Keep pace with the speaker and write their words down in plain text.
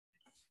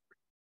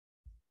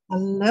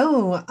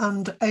Hello,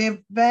 and a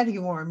very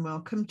warm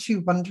welcome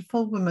to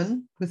Wonderful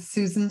Women with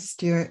Susan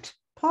Stewart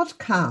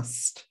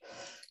podcast.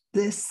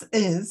 This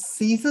is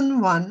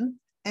season 1,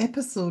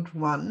 episode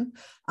 1,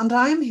 and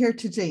I'm here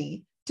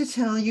today to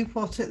tell you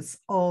what it's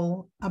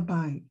all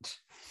about.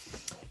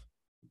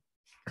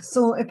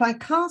 So if I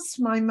cast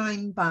my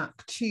mind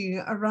back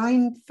to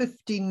around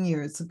 15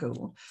 years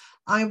ago,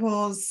 I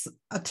was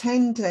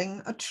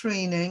attending a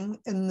training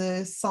in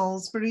the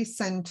Salisbury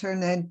Centre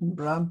in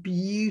Edinburgh, a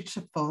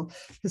beautiful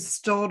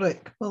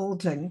historic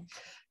building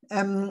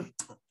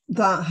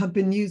that had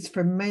been used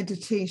for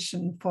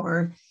meditation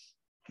for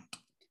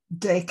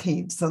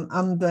decades,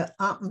 and the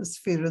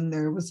atmosphere in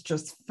there was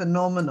just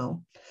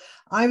phenomenal.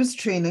 I was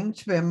training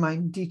to be a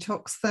mind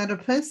detox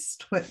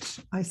therapist, which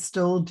I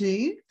still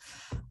do,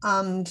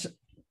 and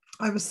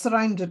I was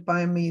surrounded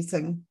by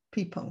amazing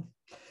people.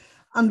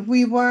 And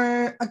we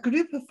were a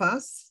group of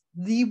us,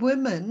 the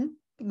women.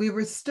 We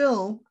were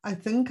still, I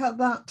think at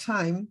that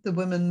time, the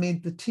women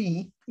made the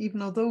tea,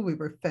 even although we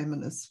were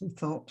feminists, we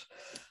thought.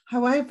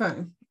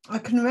 However, I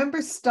can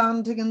remember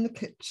standing in the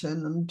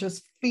kitchen and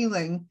just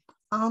feeling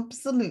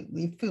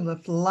absolutely full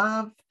of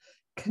love,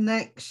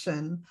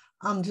 connection,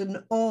 and in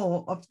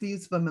awe of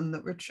these women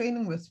that were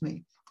training with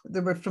me. They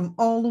were from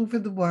all over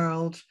the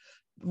world.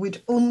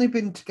 We'd only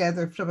been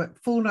together for about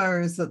 4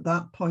 hours at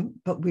that point,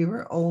 but we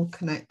were all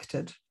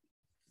connected.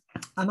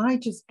 And I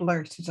just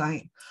blurted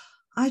out,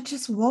 I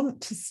just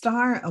want to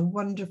start a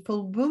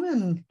Wonderful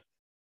Woman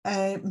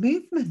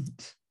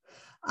movement.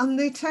 And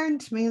they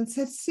turned to me and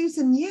said,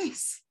 Susan,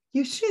 yes,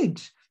 you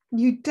should.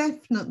 You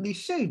definitely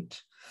should.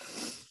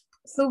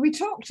 So we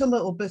talked a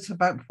little bit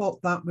about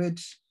what that would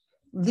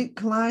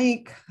look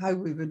like, how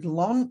we would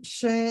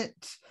launch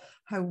it,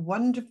 how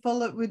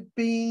wonderful it would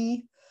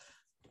be.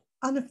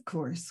 And of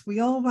course,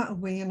 we all went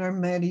away in our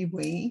merry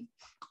way,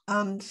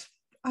 and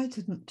I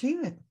didn't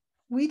do it.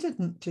 We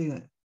didn't do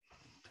it.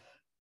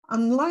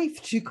 And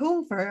life took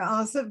over,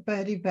 as it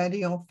very,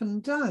 very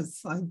often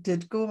does. I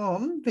did go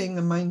on being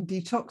a mind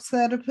detox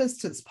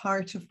therapist. It's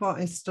part of what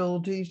I still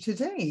do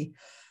today.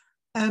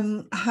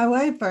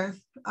 However,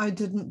 I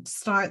didn't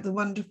start the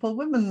Wonderful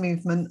Women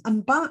movement.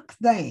 And back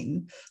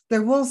then,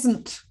 there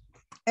wasn't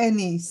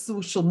any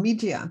social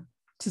media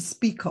to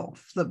speak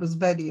of that was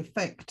very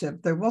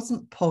effective. There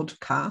wasn't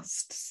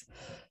podcasts.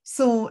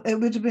 So it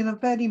would have been a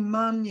very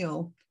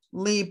manual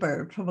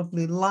labor,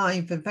 probably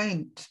live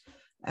event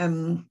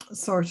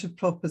sort of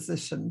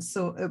proposition.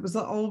 So it was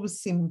always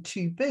seemed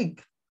too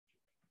big.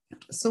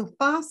 So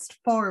fast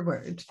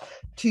forward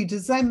to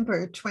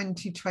December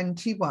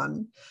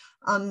 2021,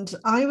 and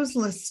I was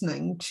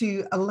listening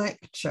to a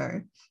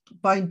lecture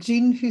by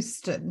Jean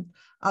Houston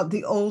at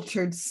the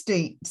Altered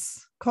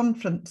States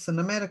conference in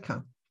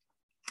America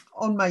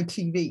on my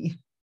TV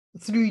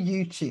through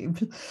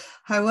YouTube.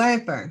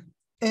 However,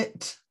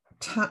 it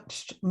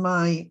touched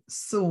my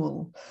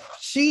soul.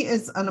 She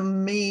is an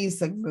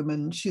amazing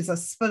woman. She's a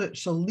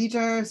spiritual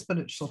leader,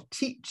 spiritual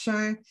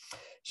teacher.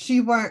 She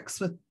works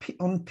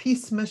on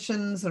peace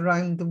missions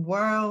around the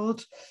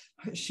world.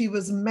 She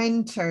was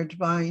mentored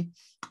by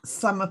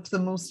some of the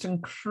most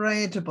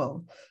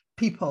incredible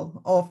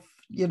people of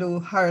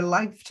her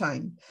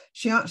lifetime.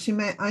 She actually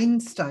met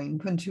Einstein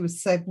when she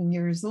was 7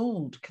 years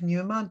old. Can you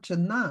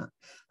imagine that?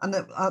 And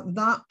at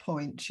that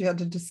point, she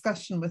had a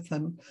discussion with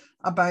him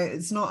about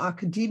it's not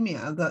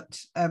academia that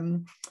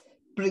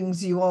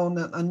brings you on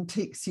and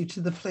takes you to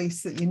the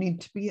place that you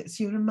need to be. It's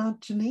your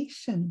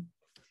imagination.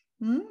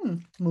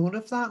 More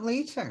of that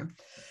later.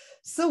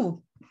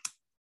 So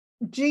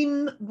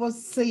Jean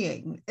was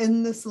saying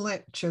in this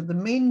lecture, the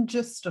main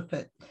gist of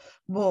it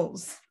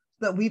was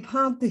that we've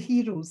had the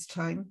hero's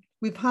time.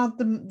 We've had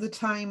the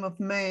time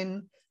of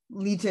men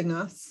leading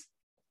us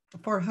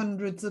for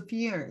hundreds of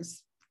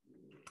years.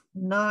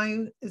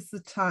 Now is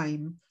the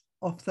time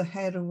of the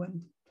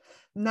heroine.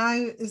 Now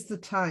is the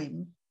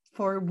time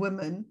for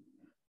women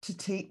to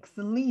take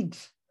the lead.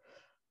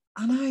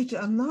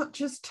 And that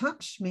just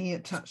touched me.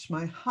 It touched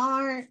my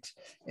heart.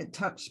 It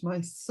touched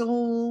my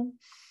soul.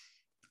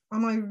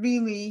 And I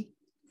really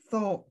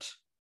thought,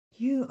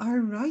 you are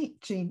right,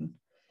 Jean.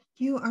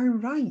 You are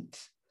right.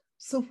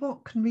 So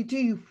what can we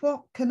do?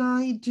 What can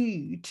I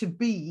do to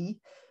be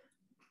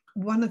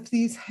one of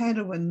these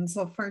heroines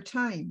of our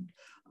time?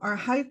 Or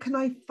how can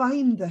I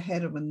find the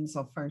heroines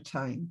of our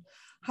time?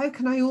 How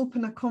can I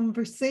open a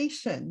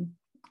conversation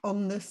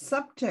on this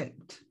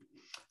subject?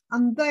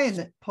 And then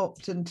it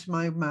popped into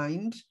my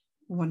mind,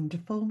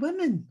 Wonderful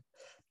Women.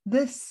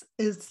 This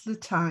is the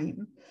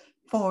time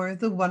for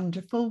the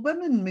Wonderful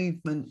Women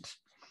movement.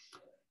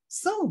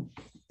 So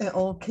it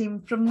all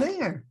came from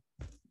there.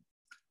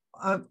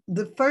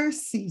 The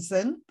first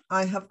season,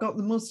 I have got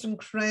the most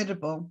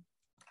incredible,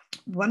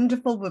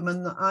 wonderful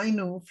women that I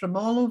know from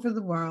all over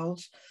the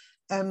world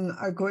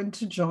are going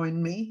to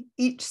join me.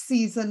 Each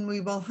season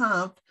we will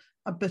have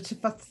a bit of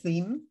a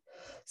theme.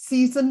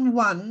 Season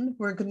 1,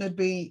 we're going to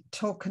be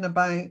talking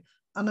about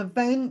an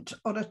event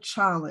or a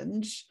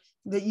challenge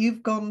that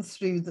you've gone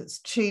through that's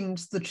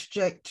changed the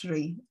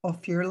trajectory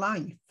of your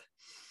life.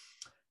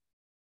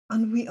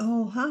 And we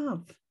all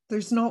have.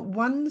 There's not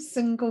one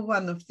single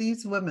one of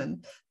these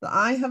women that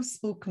I have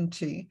spoken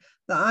to,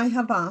 that I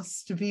have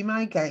asked to be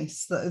my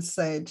guest, that has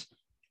said,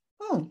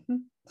 oh,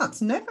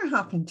 that's never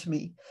happened to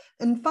me.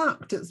 In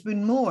fact, it's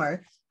been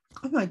more,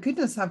 oh my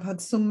goodness, I've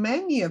had so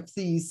many of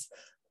these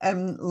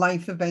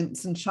life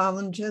events and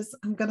challenges.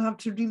 I'm going to have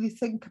to really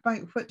think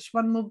about which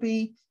one will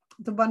be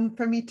the one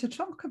for me to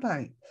talk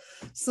about.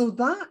 So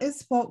that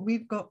is what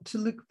we've got to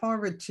look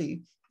forward to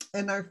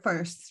in our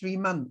first 3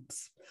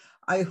 months.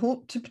 I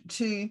hope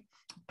to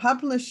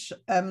publish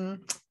the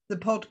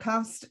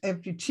podcast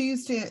every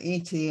Tuesday at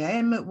 8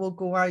 a.m. It will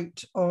go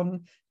out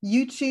on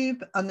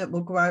YouTube and it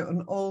will go out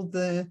on all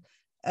the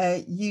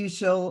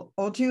usual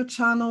audio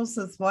channels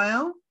as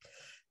well.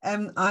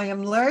 I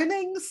am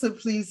learning, so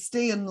please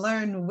stay and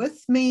learn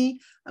with me.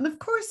 And of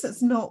course,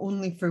 it's not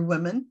only for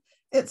women,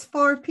 it's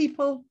for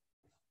people,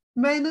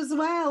 men as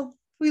well.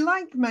 We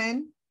like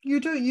men.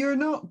 You're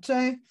not,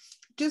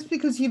 just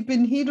because you've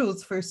been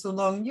heroes for so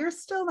long, you're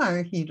still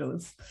our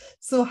heroes.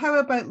 So how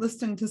about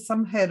listening to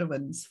some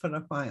heroines for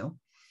a while?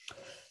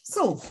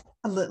 So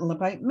a little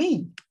about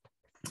me.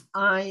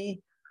 I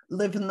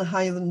live in the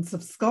Highlands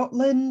of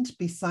Scotland,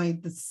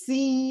 beside the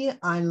sea.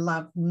 I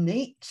love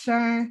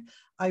nature.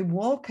 I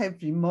walk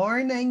every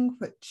morning,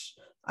 which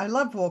I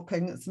love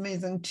walking. It's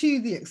amazing, to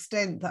the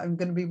extent that I'm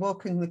going to be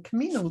walking the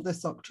Camino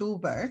this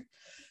October,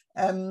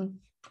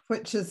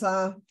 which is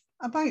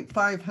about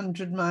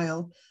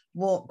 500-mile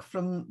walk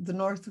from the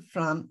north of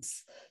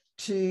France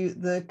to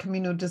the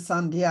Camino de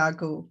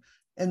Santiago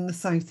in the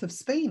south of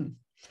Spain.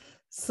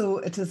 So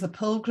it is a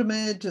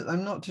pilgrimage.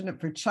 I'm not doing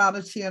it for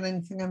charity or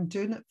anything. I'm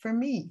doing it for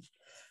me.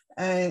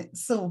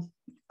 So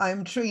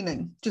I'm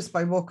training just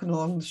by walking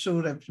along the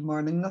shore every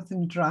morning,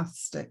 nothing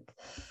drastic.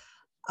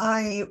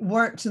 I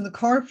worked in the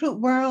corporate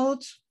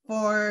world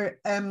for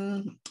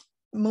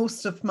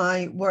most of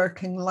my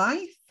working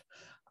life.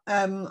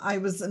 I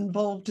was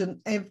involved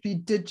in every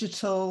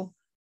digital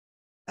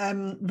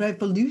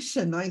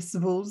revolution, I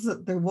suppose,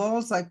 that there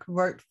was. I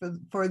worked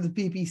for the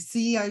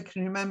BBC. I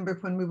can remember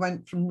when we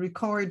went from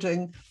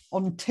recording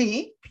on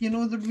tape,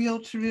 the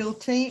reel-to-reel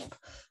tape,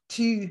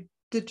 to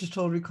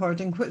digital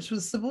recording, which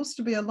was supposed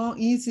to be a lot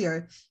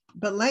easier.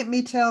 But let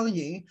me tell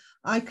you,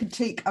 I could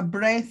take a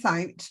breath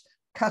out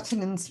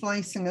cutting and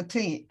splicing a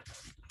tape.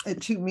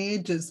 It took me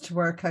ages to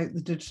work out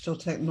the digital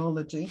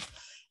technology.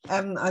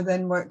 I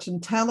then worked in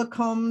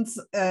telecoms,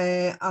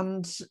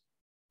 and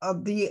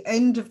at the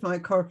end of my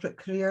corporate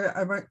career,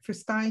 I worked for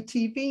Sky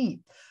TV.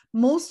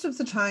 Most of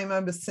the time I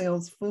was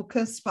sales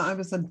focused, but I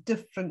was a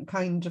different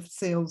kind of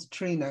sales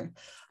trainer.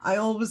 I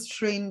always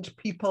trained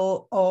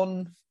people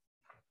on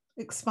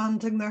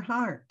expanding their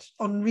heart,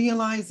 on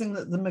realizing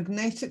that the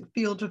magnetic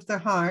field of their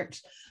heart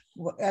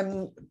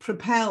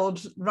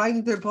propelled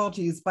round their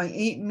bodies by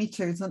 8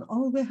 meters, and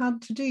all they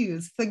had to do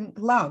is think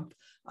love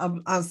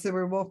as they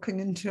were walking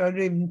into a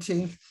room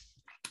to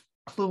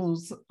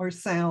close or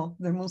sell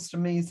their most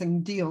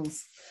amazing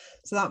deals.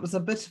 So that was a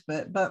bit of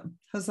it, but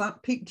has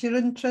that piqued your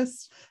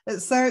interest?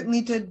 It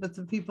certainly did with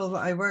the people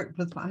that I worked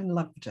with, but I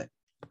loved it.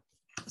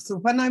 So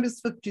when I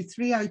was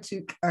 53, I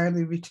took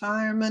early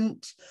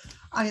retirement.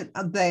 I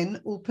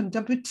then opened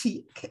a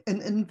boutique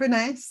in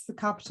Inverness, the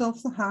capital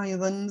of the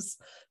Highlands,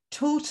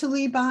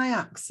 totally by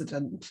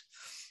accident,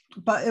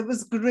 but it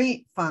was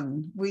great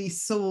fun. We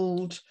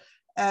sold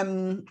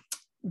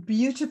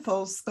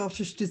beautiful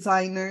Scottish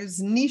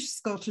designers, niche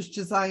Scottish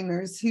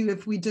designers, who,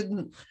 if we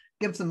didn't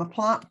give them a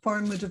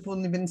platform, would have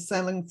only been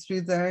selling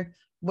through their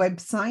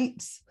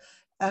websites.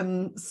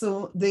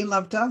 So they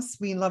loved us,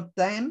 we loved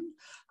them.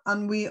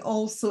 And we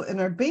also,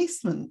 in our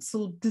basement,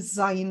 sold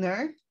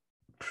designer,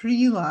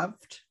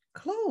 pre-loved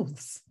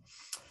clothes.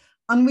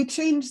 And we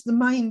changed the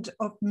mind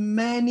of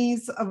many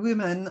a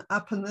woman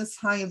up in this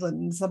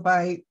Highlands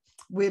about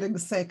wearing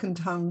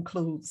second-hand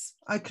clothes.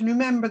 I can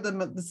remember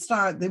them at the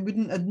start. They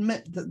wouldn't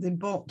admit that they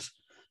bought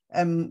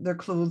their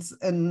clothes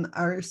in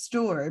our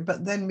store,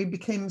 but then we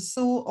became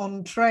so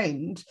on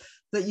trend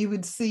that you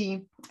would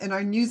see in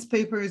our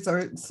newspapers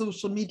or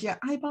social media,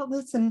 I bought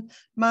this in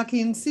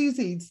Maggie and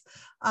Susie's,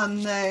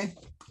 and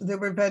they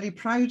were very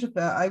proud of it.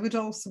 I would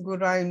also go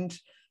around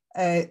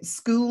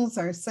schools,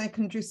 our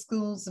secondary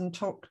schools, and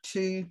talk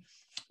to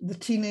the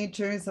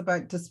teenagers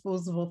about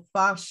disposable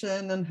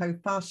fashion and how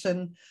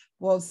fashion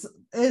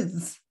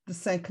is the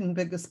second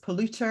biggest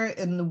polluter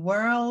in the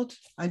world.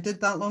 I did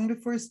that long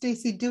before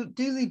Stacey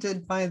Dooley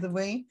did, by the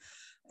way.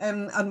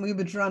 And we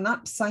would run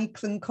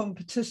upcycling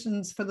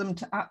competitions for them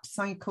to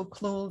upcycle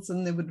clothes,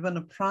 and they would win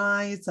a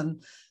prize.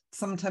 And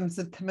sometimes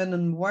they'd come in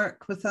and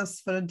work with us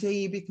for a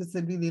day because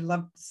they really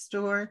loved the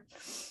store.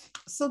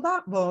 So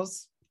that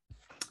was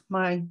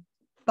my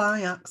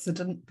by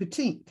accident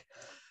boutique.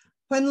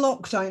 When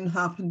lockdown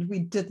happened, we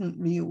didn't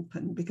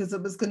reopen because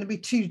it was going to be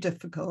too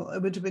difficult.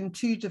 It would have been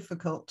too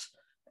difficult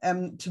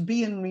to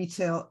be in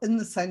retail in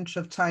the centre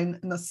of town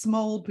in a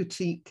small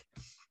boutique.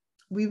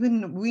 We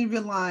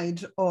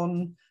relied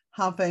on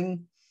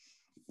having,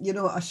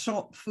 a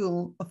shop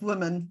full of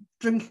women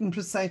drinking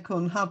Prosecco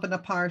and having a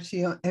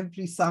party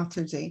every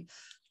Saturday.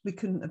 We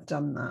couldn't have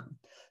done that.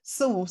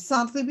 So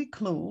sadly we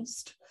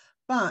closed,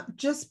 But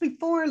just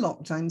before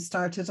lockdown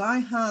started, I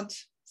had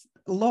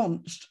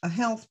launched a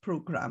health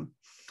program.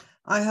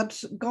 I had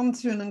gone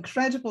through an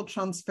incredible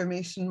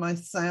transformation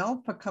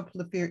myself a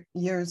couple of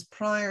years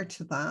prior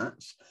to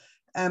that.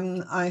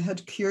 I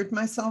had cured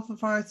myself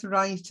of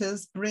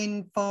arthritis,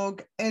 brain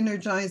fog,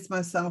 energized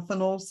myself,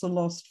 and also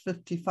lost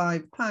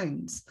 55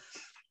 pounds,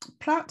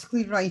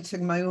 practically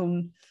writing my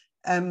own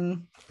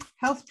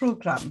health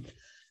program.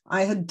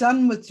 I had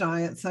done with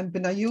diets. I've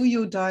been a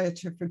yo-yo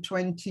dieter for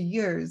 20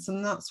 years,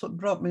 and that's what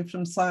brought me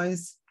from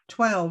size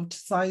 12 to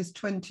size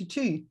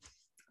 22.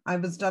 I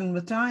was done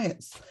with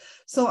diets.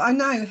 So I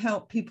now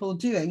help people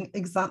doing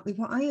exactly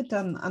what I had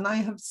done. And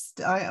I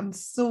am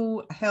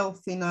so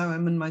healthy now.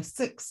 I'm in my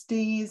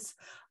 60s.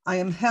 I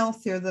am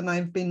healthier than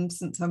I've been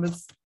since I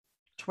was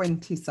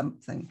 20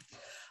 something.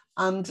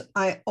 And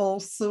I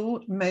also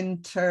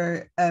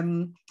mentor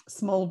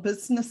small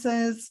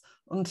businesses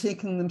on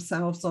taking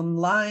themselves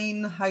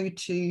online, how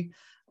to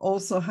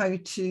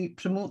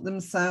promote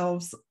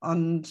themselves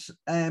and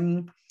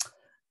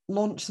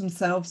launch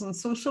themselves on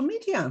social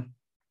media.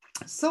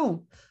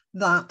 So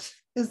that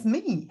is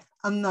me,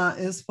 and that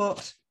is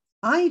what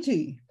I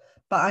do.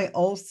 But I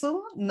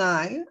also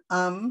now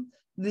am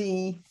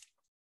the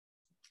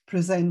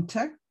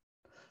presenter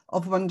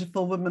of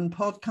Wonderful Women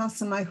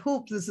podcast, and I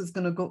hope this is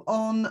going to go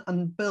on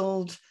and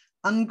build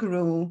and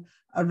grow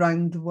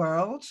around the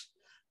world.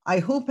 I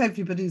hope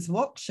everybody's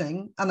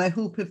watching, and I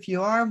hope if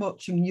you are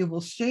watching, you will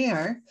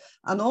share.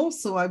 And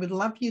also, I would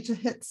love you to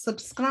hit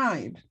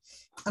subscribe.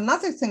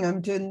 Another thing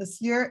I'm doing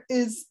this year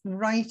is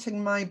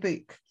writing my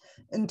book,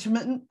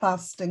 Intermittent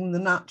Fasting the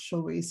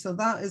Natural Way. So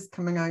that is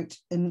coming out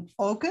in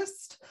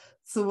August.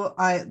 So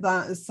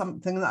that is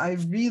something that I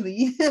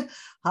really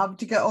have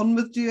to get on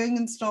with doing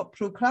and stop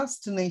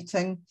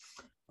procrastinating.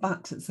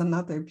 But it's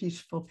another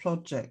beautiful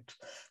project.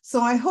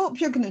 So I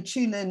hope you're going to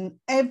tune in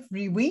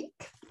every week.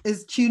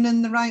 Is tune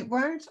in the right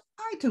word?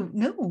 I don't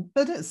know,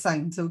 but it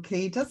sounds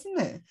okay, doesn't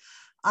it?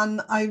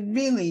 And I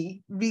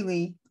really,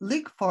 really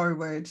look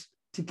forward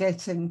to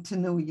getting to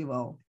know you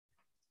all.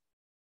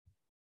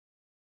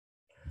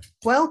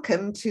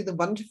 Welcome to the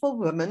Wonderful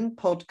Women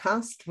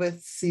podcast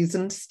with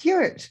Susan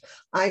Stewart.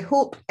 I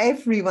hope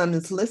everyone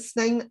is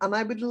listening, and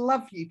I would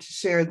love you to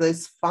share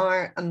this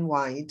far and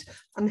wide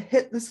and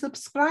hit the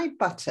subscribe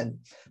button.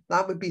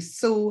 That would be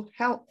so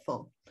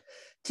helpful.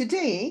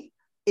 Today,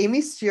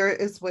 Aimee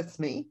Stewart is with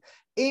me.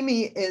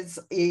 Aimee is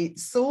a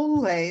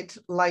soul-led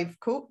life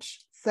coach,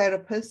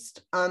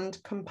 therapist,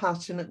 and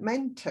compassionate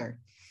mentor.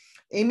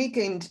 Aimee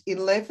gained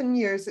 11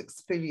 years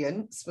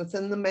experience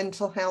within the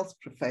mental health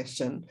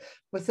profession,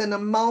 within a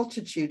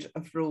multitude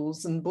of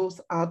roles in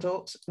both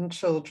adult and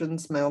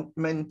children's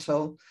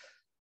mental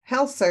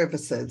health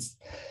services.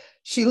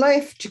 She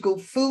left to go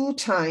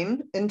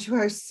full-time into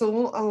her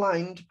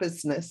soul-aligned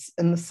business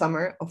in the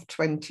summer of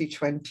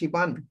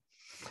 2021.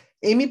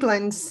 Aimee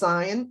blends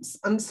science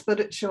and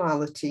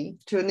spirituality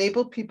to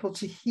enable people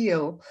to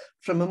heal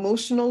from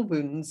emotional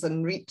wounds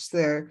and reach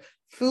their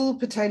full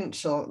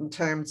potential in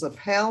terms of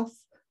health,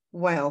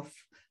 wealth,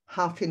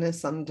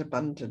 happiness, and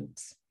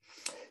abundance.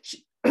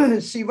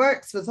 She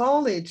works with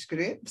all age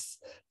groups,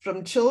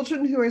 from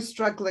children who are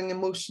struggling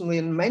emotionally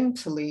and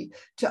mentally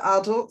to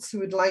adults who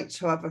would like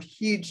to have a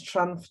huge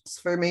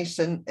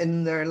transformation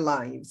in their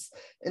lives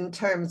in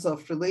terms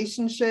of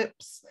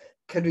relationships,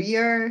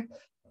 career,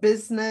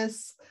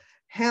 business,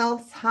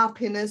 health,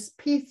 happiness,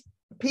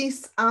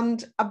 peace,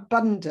 and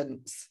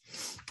abundance.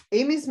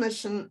 Aimee's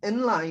mission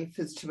in life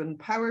is to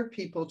empower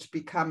people to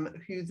become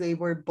who they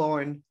were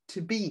born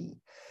to be,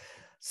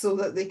 so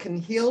that they can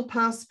heal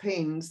past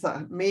pains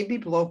that may be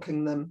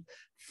blocking them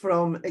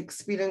from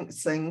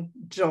experiencing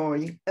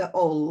joy at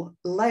all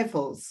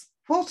levels.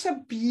 What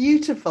a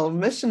beautiful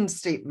mission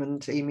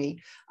statement,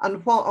 Aimee,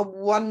 and what a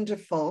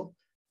wonderful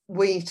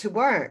way to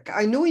work.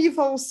 I know you've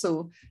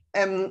also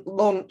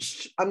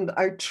launched and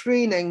are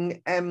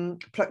training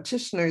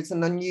practitioners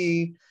in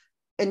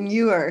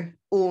your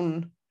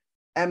own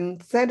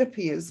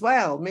therapy as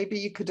well. Maybe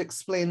you could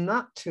explain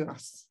that to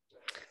us.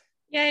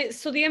 Yeah,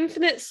 so the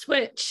Infinite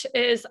Switch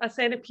is a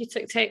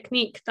therapeutic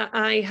technique that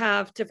I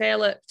have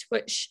developed,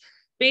 which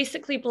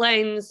basically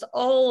blends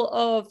all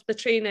of the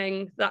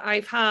training that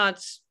I've had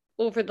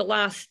over the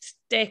last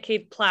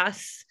decade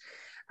plus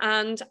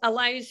and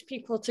allows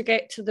people to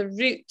get to the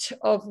root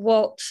of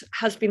what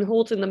has been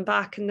holding them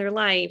back in their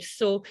lives.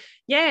 So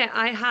yeah,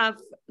 I have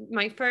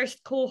my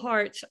first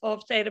cohort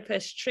of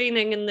therapists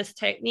training in this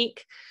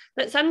technique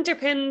that's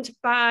underpinned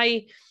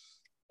by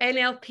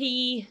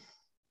NLP,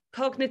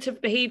 cognitive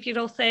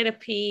behavioral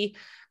therapy,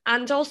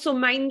 and also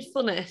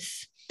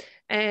mindfulness.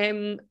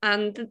 And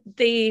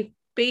they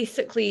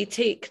basically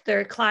take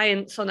their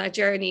clients on a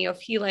journey of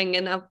healing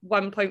in a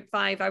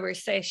 1.5 hour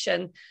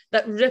session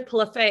that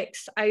ripple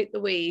effects out the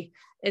way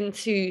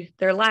into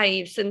their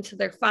lives, into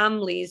their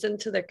families,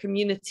 into their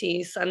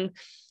communities. And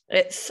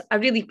it's a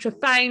really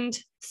profound,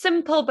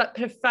 simple but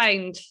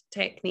profound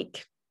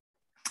technique.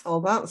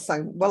 Oh, that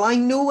sounds, well, I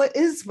know it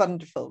is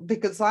wonderful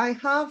because I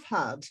have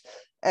had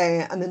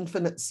an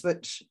Infinite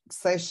Switch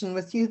session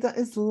with you that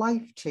is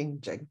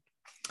life-changing.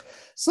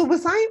 So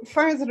without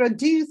further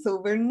ado,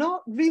 though, we're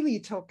not really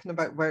talking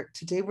about work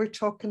today. We're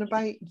talking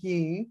about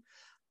you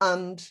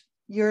and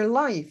your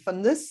life.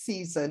 And this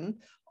season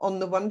on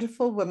the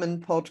Wonderful Women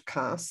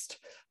podcast,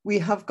 we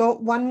have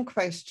got one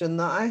question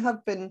that I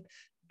have been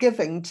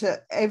giving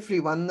to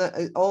everyone,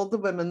 that all the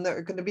women that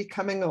are going to be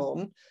coming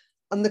on.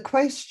 And the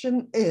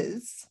question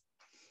is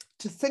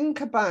to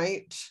think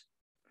about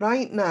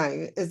right now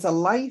is a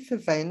life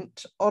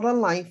event or a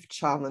life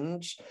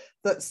challenge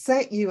that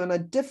set you on a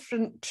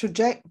different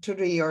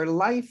trajectory or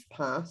life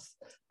path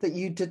that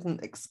you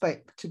didn't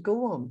expect to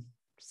go on.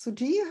 So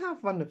do you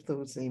have one of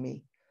those,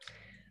 Aimee?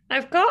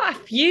 I've got a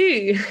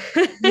few.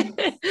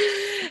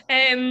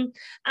 And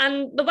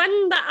the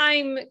one that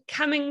I'm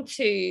coming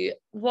to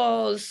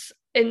was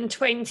in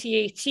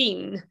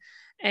 2018.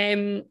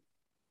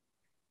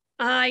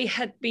 I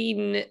had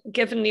been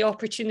given the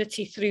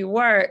opportunity through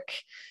work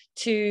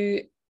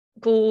to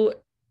go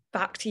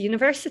back to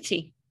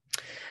university.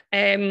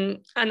 And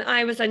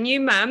I was a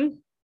new mum.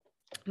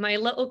 My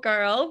little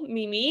girl,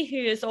 Mimi, who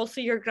is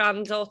also your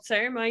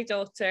granddaughter, my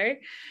daughter.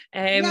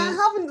 Yeah,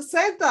 I haven't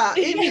said that.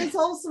 Aimee is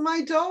also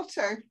my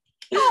daughter.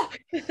 Oh.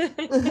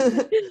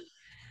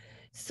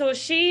 So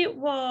she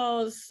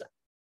was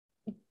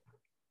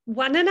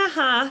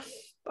 1.5,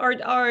 or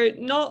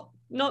not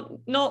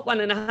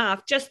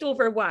 1.5, just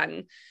over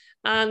 1.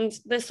 And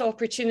this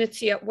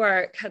opportunity at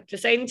work had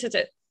presented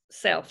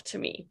itself to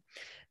me.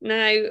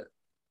 Now,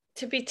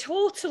 to be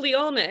totally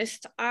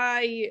honest,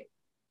 I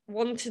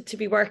wanted to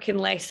be working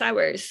less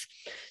hours.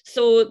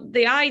 So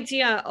the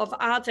idea of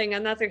adding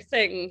another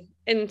thing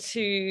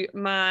into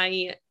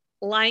my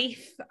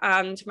life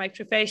and my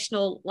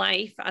professional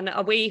life and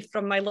away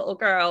from my little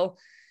girl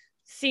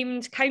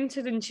seemed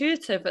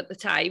counterintuitive at the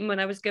time when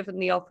I was given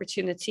the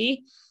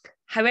opportunity.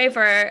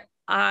 However,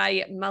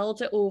 I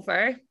mulled it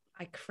over.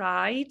 I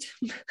cried.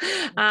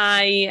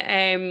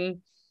 I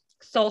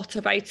thought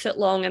about it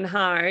long and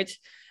hard.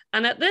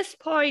 And at this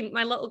point,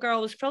 my little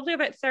girl was probably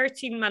about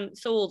 13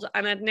 months old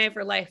and I'd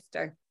never left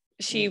her.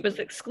 She was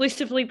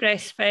exclusively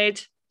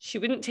breastfed. She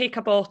wouldn't take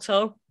a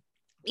bottle.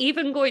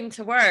 Even going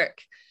to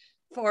work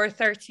for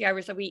 30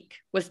 hours a week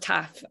was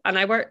tough. And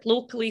I worked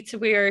locally to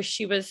where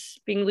she was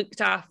being looked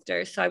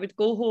after. So I would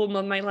go home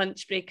on my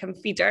lunch break and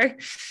feed her.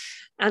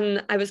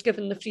 And I was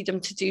given the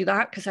freedom to do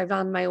that because I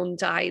ran my own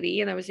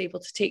diary and I was able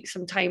to take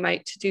some time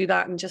out to do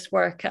that and just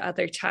work at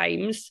other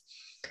times.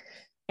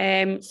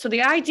 So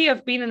the idea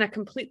of being in a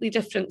completely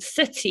different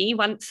city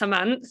once a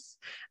month,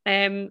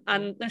 and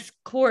this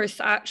course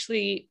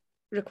actually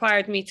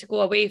required me to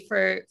go away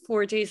for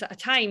 4 days at a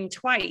time,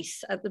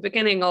 twice at the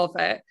beginning of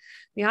it.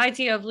 The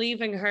idea of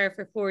leaving her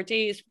for 4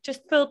 days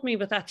just filled me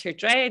with utter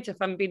dread, if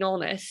I'm being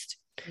honest,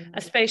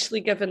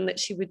 especially given that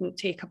she wouldn't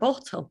take a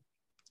bottle.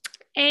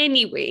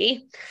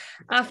 Anyway,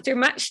 after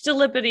much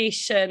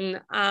deliberation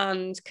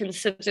and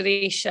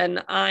consideration,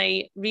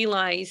 I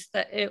realised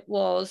that it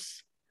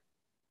was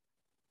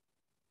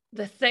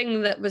the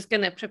thing that was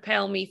going to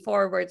propel me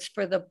forwards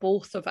for the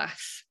both of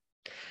us.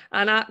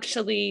 And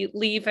actually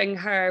leaving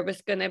her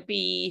was going to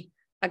be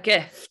a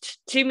gift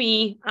to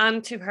me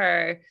and to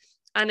her.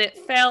 And it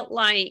felt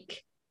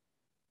like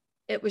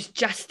it was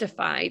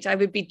justified. I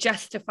would be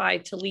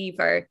justified to leave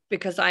her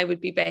because I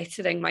would be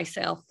bettering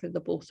myself for the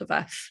both of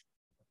us.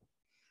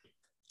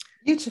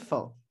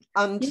 Beautiful.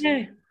 And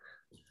yeah.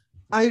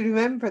 I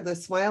remember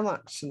this well,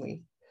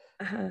 actually.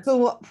 So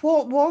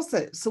what was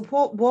it? So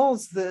what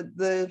was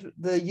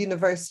the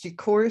university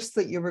course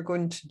that you were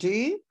going to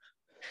do?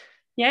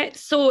 Yeah,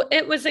 so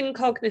it was in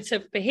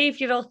cognitive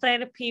behavioural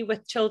therapy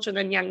with children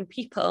and young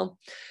people.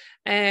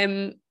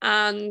 And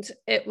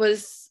it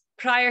was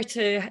prior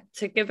to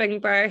giving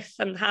birth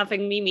and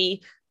having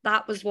Mimi,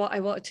 that was what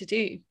I wanted to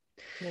do.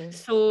 Yeah.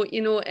 So,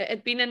 you know, it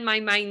had been in my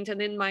mind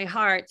and in my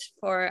heart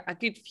for a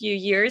good few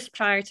years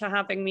prior to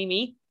having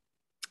Mimi.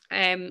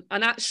 And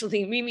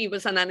actually, Mimi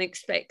was an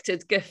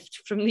unexpected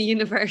gift from the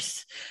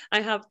universe.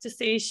 I have to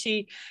say,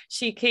 she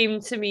came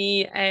to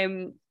me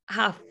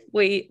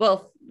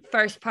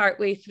first part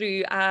way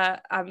through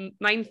a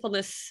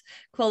mindfulness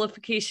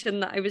qualification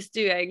that I was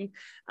doing,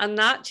 and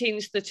that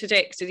changed the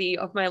trajectory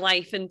of my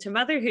life into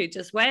motherhood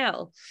as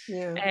well.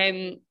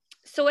 Yeah.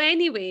 So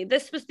anyway,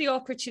 this was the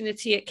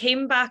opportunity. It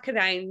came back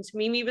around.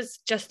 Mimi was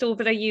just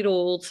over a year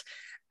old.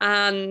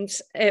 And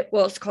it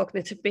was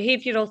cognitive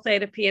behavioural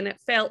therapy, and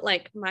it felt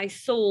like my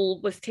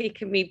soul was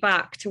taking me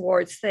back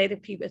towards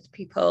therapy with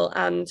people,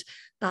 and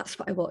that's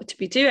what I wanted to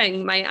be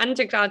doing. My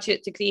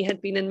undergraduate degree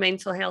had been in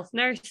mental health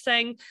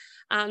nursing,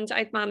 and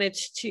I'd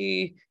managed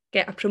to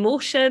get a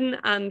promotion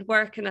and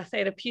work in a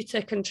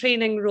therapeutic and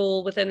training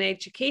role within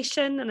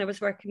education, and I was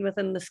working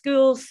within the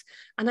schools,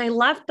 and I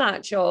loved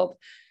that job.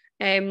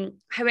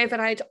 However,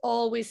 I'd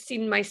always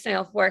seen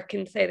myself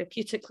working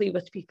therapeutically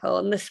with people,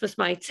 and this was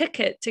my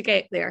ticket to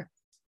get there.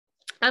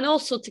 And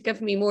also to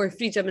give me more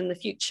freedom in the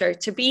future,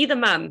 to be the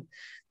mum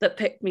that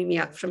picked Mimi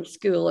up from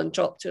school and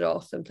dropped her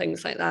off and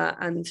things like that,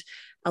 and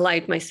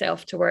allowed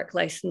myself to work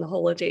less in the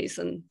holidays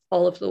and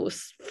all of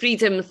those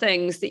freedom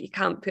things that you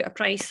can't put a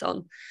price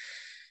on.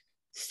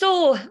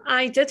 So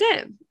I did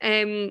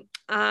it.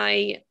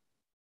 I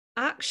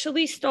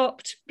actually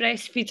stopped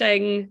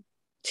breastfeeding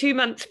 2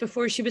 months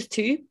before she was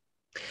 2.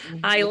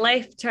 I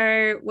left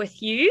her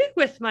with you,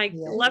 with my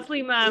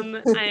lovely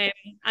mum,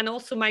 and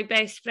also my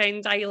best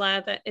friend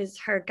Isla, that is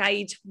her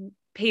guide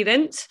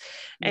parent,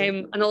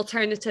 an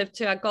alternative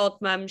to a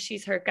godmum.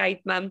 She's her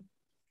guide mum.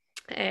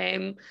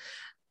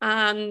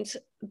 And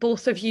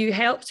both of you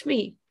helped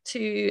me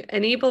to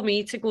enable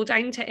me to go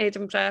down to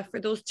Edinburgh for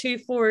those 2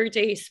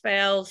 4-day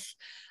spells,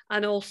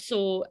 and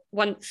also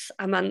once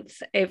a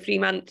month, every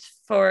month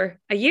for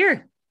a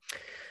year.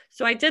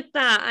 So I did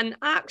that, and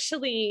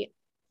actually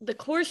the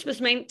course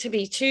was meant to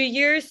be 2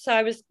 years. So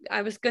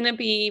I was going to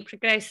be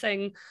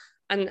progressing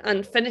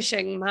and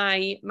finishing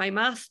my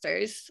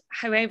master's.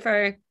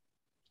 However,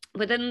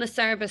 within the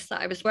service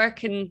that I was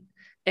working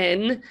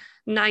in,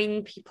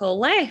 9 people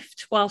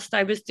left whilst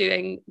I was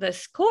doing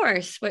this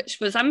course, which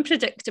was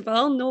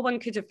unpredictable. No one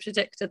could have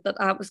predicted that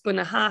that was going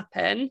to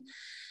happen.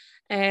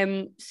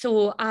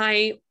 So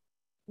I,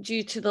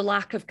 due to the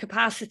lack of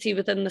capacity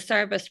within the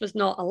service, was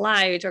not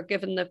allowed or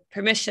given the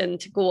permission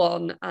to go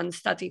on and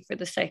study for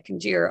the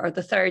 2nd year or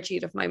the 3rd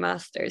year of my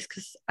master's,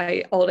 because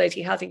I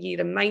already had a year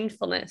in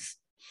mindfulness.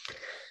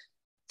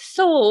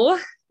 So,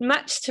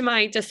 much to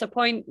my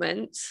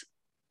disappointment,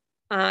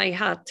 I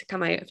had to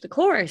come out of the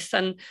course,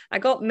 and I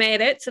got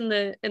merit in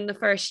the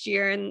 1st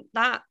year, and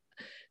that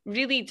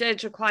really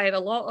did require a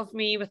lot of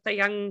me with a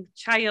young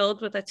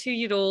child, with a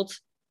 2-year-old.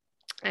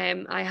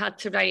 I had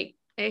to write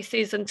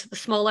essays into the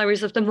small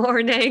hours of the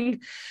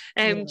morning,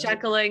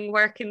 juggling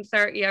working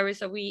 30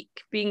 hours a week,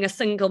 being a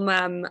single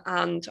mum,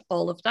 and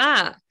all of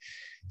that.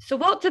 So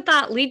what did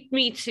that lead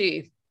me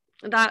to,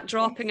 that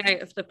dropping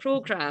out of the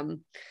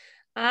programme?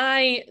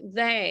 I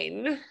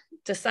then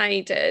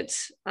decided,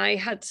 I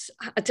had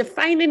a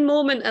defining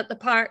moment at the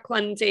park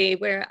one day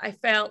where I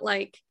felt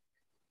like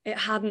it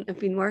hadn't have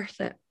been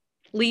worth it.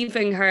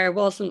 Leaving her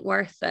wasn't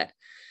worth it.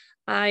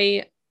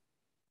 I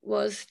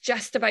was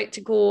just about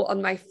to go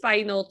on my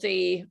final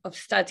day of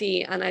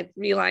study, and I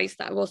realised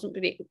that I wasn't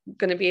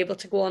going to be able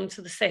to go on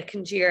to the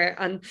 2nd year.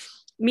 And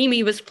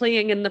Mimi was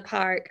playing in the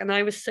park, and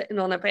I was sitting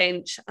on a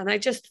bench, and I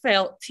just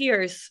felt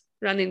tears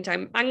running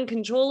down,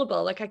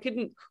 uncontrollable, like I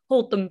couldn't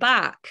hold them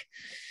back.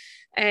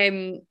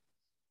 And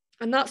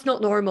that's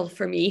not normal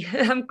for me.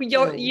 I'm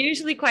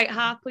usually quite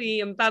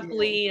happy and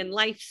bubbly, and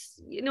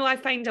life's, I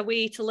find a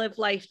way to live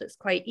life that's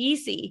quite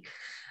easy.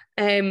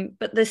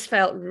 But this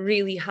felt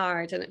really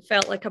hard, and it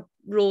felt like a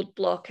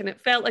roadblock, and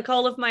it felt like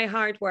all of my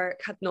hard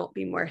work had not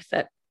been worth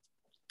it.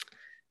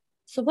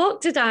 So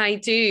what did I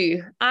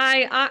do?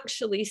 I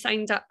actually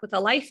signed up with a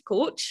life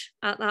coach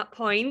at that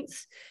point,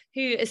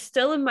 who is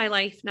still in my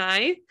life now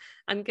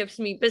and gives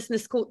me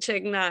business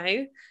coaching now.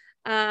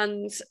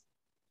 And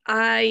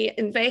I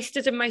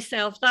invested in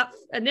myself. That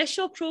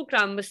initial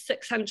program was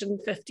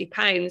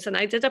 £650, and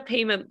I did a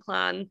payment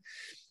plan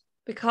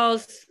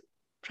because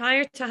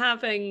prior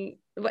to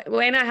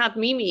when I had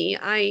Mimi,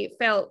 I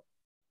felt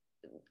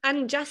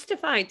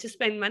unjustified to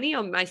spend money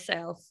on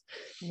myself.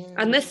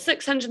 And this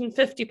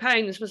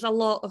 £650 was a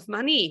lot of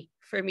money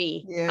for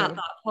me at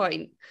that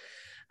point.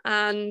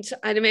 And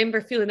I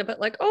remember feeling a bit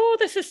like, oh,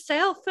 this is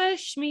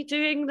selfish, me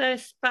doing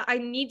this, but I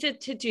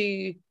needed to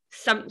do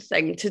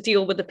something to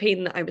deal with the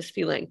pain that I was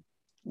feeling.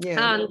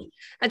 And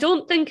I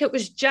don't think it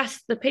was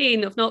just the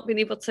pain of not being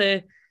able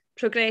to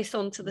progress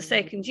on to the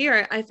 2nd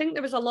year. I think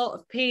there was a lot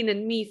of pain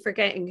in me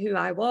forgetting who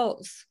I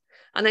was,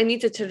 and I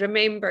needed to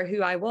remember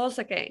who I was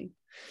again.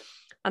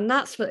 And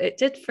that's what it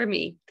did for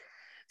me.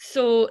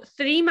 So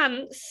 3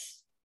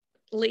 months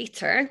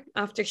later,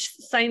 after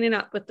signing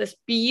up with this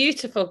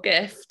beautiful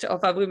gift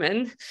of a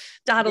woman,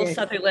 Daryl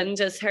Sutherland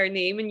is her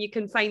name, and you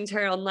can find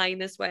her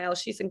online as well.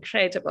 She's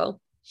incredible.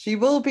 She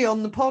will be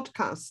on the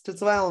podcast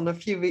as well in a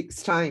few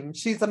weeks' time.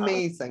 She's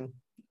amazing.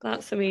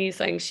 That's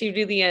amazing. She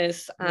really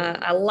is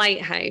a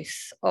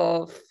lighthouse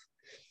of,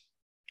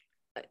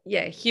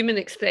 human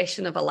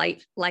expression of a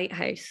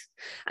lighthouse.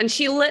 And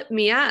she lit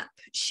me up.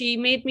 She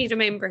made me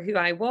remember who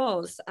I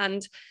was.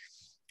 And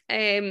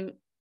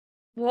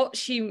what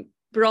she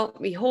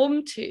brought me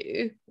home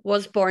to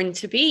was Born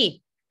to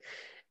Be.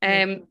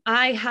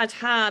 I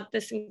had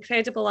this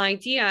incredible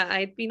idea.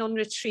 I'd been on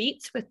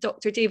retreat with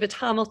Dr. David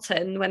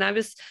Hamilton when I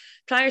was,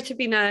 prior to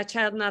being a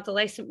child and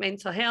adolescent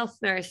mental health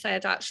nurse, I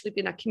had actually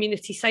been a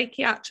community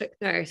psychiatric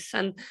nurse.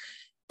 And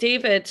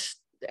David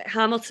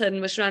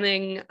Hamilton was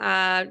running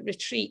a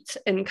retreat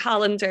in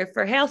Callendar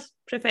for health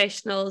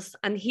professionals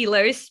and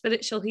healers,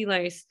 spiritual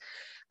healers,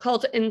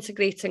 called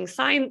Integrating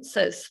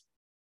Sciences.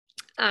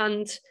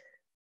 And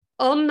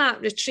on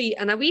that retreat,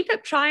 and a wee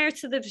bit prior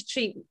to the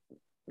retreat,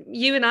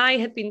 you and I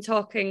had been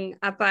talking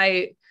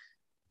about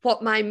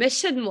what my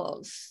mission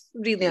was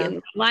really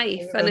in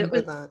life. And it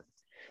was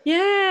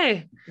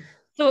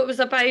so it was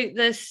about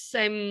this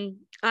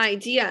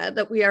idea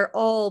that we are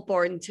all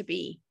born to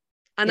be.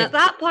 And at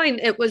that point,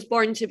 it was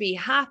born to be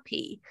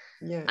happy.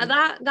 And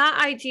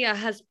that idea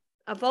has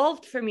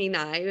evolved for me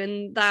now,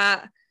 and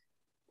that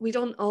we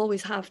don't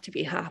always have to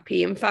be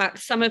happy. In fact,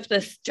 some of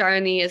this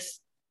journey is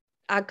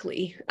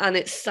ugly and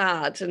it's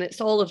sad and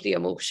it's all of the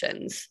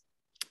emotions.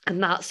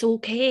 And that's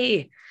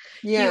okay.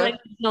 Healing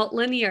is not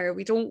linear.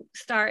 We don't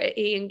start at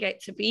A and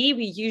get to B.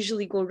 We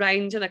usually go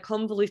round in a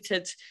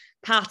convoluted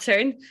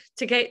pattern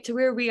to get to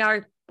where we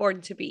are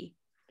born to be.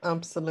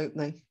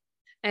 Absolutely.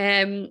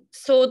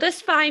 So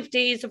this 5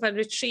 days of a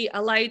retreat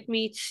allowed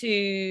me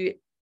to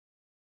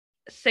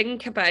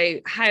think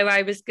about how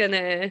I was going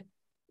to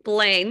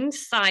blend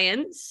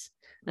science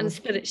and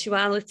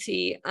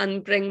spirituality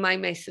and bring my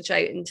message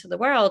out into the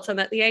world. And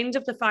at the end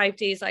of the 5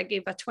 days, I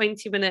gave a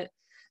 20-minute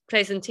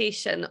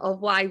presentation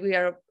of why we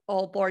are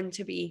all born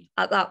to be,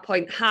 at that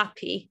point,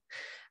 happy.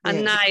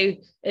 And now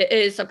it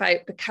is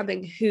about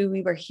becoming who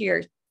we were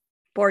here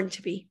born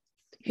to be,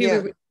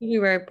 who we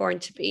were born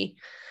to be.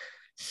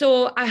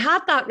 So I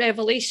had that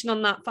revelation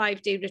on that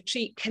 5-day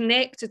retreat,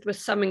 connected with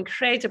some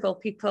incredible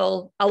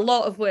people, a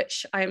lot of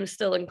which I am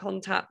still in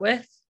contact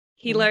with,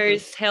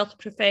 healers, health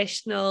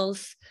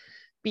professionals,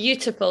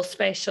 beautiful,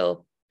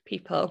 special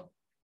people.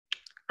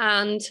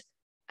 And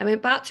I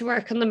went back to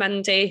work on the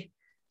Monday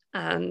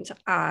and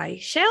I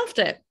shelved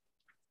it.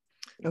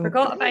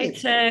 Forgot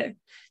about it.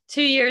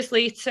 2 years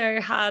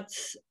later, had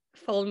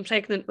fallen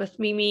pregnant with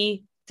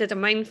Mimi, did a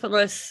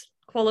mindfulness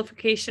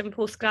qualification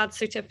postgrad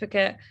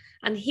certificate,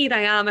 and here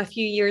I am a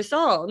few years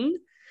on,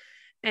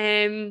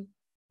 having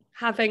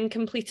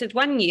completed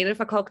 1 year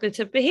of a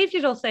cognitive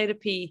behavioural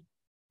therapy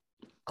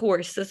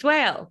course as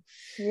well.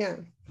 Yeah.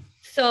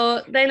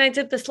 So then I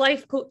did this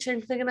life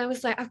coaching thing and I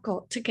was like, I've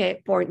got to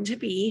get Born to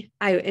Be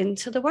out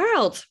into the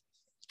world.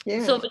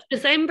 Yeah. So it was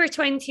December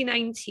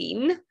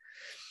 2019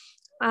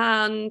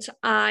 and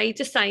I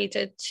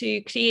decided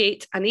to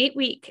create an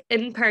 8-week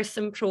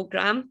in-person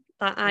programme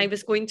that I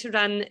was going to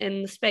run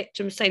in the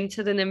Spectrum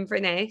Centre in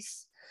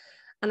Inverness.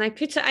 And I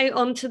put it out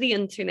onto the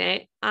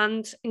internet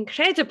and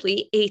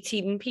incredibly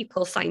 18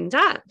 people signed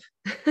up.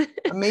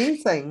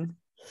 Amazing.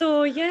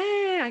 So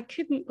yeah, I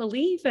couldn't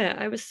believe it.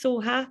 I was so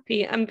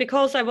happy. And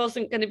because I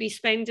wasn't going to be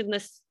spending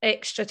this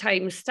extra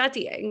time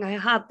studying, I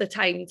had the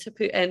time to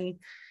put in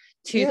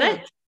to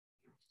this.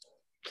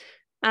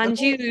 And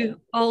you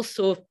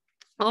also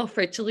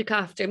offered to look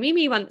after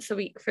Mimi once a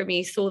week for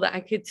me so that I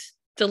could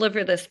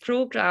deliver this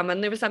program.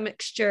 And there was a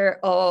mixture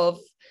of,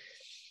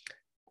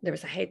 there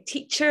was a head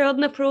teacher on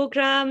the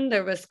program,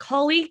 there was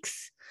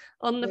colleagues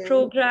on the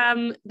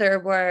program, there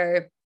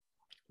were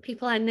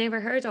people I'd never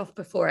heard of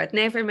before, I'd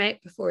never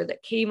met before,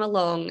 that came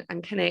along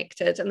and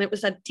connected. And it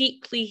was a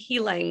deeply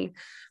healing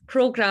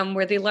program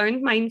where they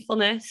learned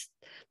mindfulness,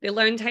 they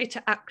learned how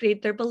to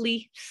upgrade their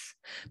beliefs,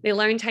 they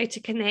learned how to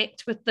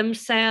connect with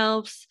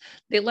themselves,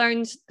 they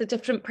learned the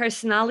different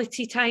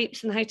personality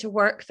types and how to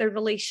work their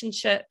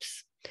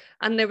relationships.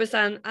 And there was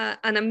an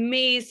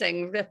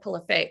amazing ripple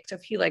effect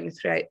of healing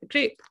throughout the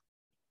group.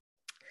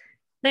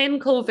 Then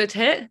COVID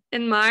hit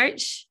in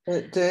March.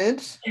 It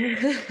did.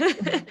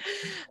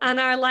 And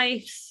our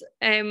lives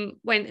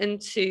went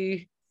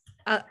into,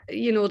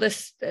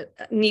 this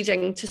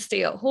needing to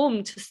stay at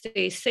home, to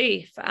stay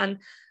safe. And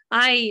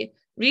I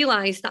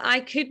realised that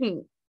I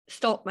couldn't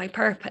stop my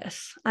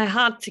purpose. I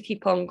had to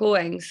keep on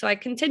going. So I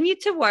continued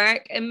to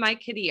work in my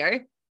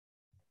career.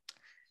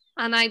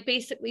 And I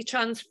basically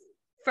transferred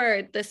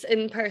this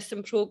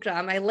in-person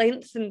program. I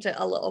lengthened it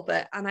a little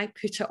bit and I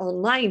put it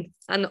online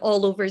and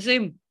all over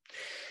Zoom.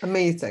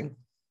 Amazing.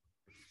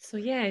 So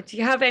yeah, do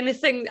you have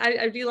anything?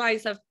 I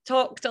realise I've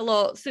talked a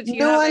lot. So do you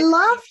No, I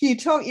love you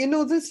talk.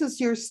 This is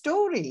your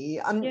story,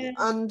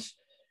 and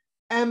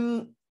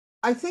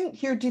I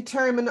think you're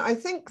determined. I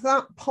think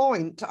that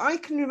point, I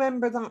can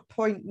remember that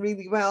point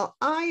really well.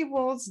 I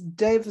was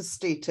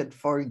devastated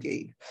for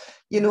you.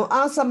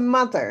 As a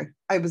mother,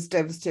 I was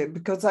devastated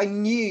because I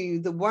knew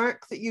the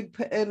work that you'd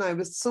put in. I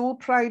was so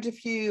proud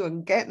of you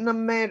and getting a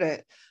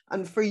merit.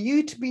 And for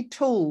you to be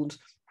told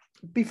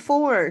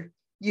before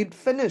you'd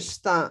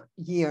finished that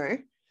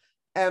year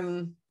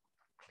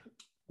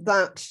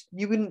that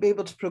you wouldn't be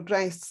able to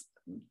progress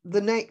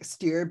the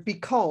next year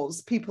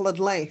because people had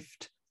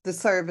left the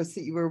service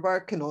that you were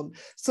working on.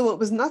 So it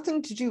was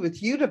nothing to do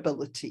with your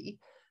ability.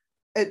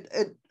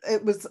 It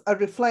was a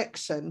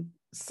reflection,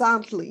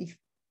 sadly,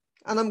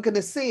 and I'm going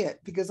to say it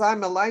because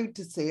I'm allowed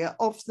to say it,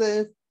 of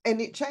the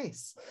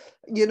NHS,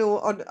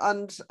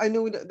 and I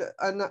know that,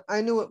 and I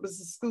know it was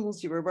the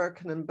schools you were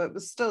working in, but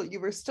you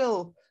were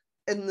still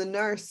in the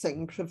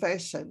nursing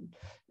profession,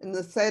 in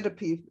the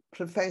therapy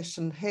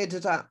profession,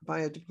 headed up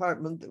by a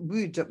department that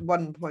would at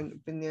one point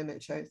have been the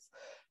NHS.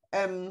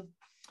 And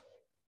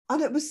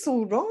it was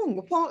so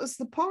wrong. What is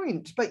the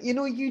point? But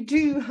you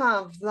do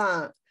have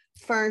that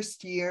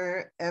first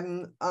year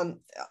and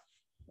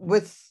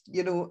with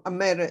a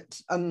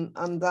merit, and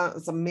that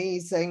is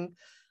amazing.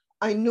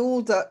 I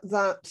know that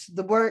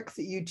the work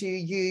that you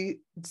do,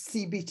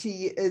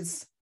 CBT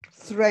is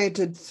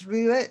threaded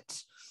through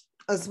it,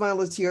 as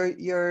well as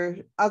your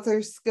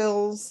other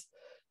skills,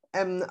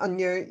 and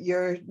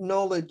your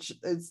knowledge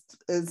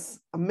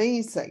is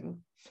amazing.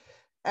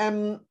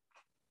 And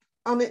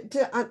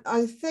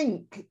I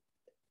think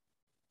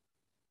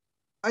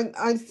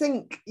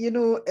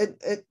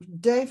it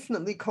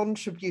definitely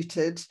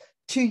contributed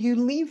to you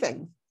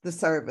leaving the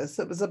service.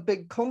 It was a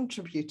big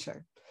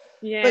contributor.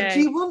 Yeah. But do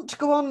you want to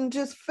go on and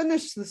just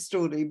finish the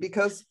story?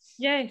 Because,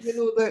 yes,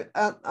 you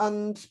know,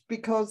 and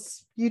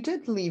because you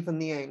did leave in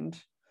the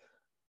end.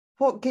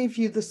 What gave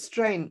you the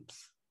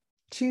strength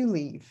to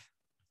leave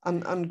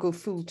and go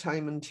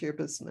full-time into your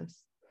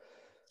business?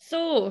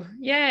 So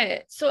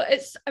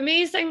it's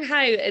amazing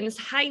how in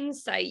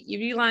hindsight you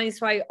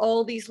realise why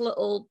all these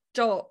little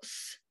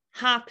dots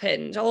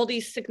happened, all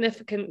these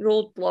significant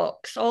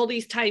roadblocks, all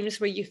these times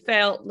where you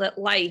felt that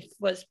life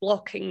was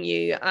blocking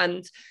you,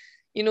 and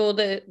you know,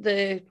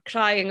 the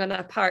crying on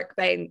a park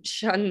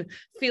bench and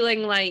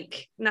feeling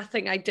like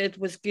nothing I did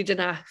was good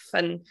enough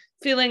and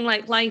feeling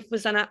like life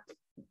was an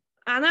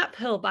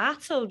uphill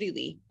battle,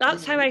 really.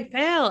 That's how I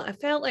felt. I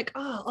felt like,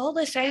 oh, all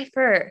this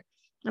effort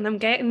and I'm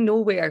getting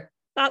nowhere.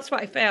 That's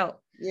what I felt.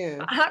 Yeah.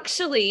 But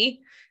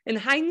actually, in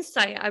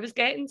hindsight, I was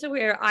getting to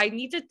where I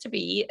needed to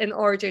be in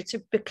order to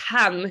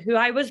become who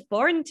I was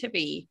born to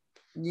be.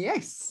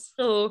 Yes.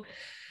 So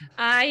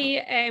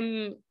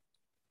I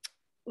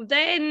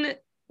then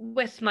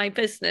with my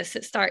business,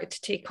 it started to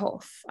take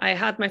off. I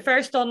had my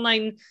first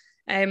online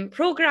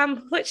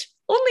program, which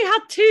only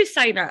had 2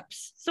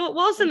 signups. So it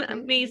wasn't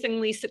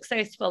amazingly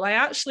successful. I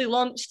actually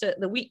launched it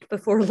the week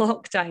before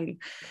lockdown.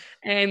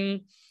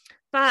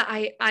 But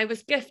I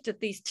was gifted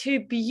these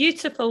 2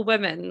 beautiful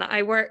women that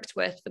I worked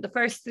with for the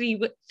first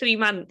three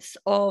months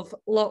of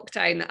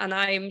lockdown. And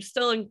I'm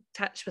still in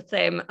touch with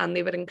them, and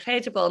they were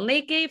incredible. And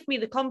they gave me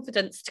the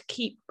confidence to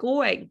keep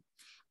going.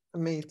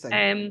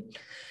 Amazing.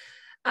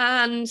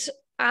 And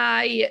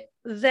I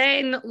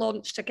then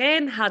launched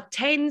again, had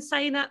 10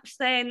 signups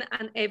then,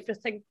 and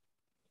everything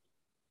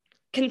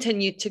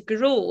continued to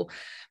grow.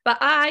 But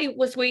I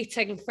was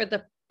waiting for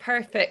the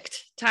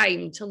perfect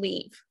time to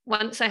leave.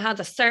 Once I had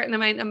a certain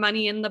amount of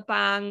money in the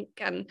bank,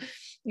 and,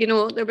 you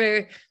know, there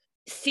were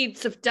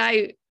seeds of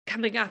doubt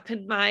coming up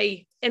in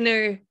my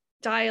inner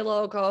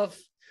dialogue of,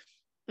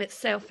 it's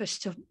selfish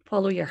to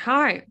follow your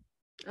heart.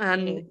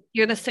 And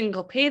you're a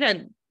single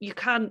parent. You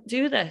can't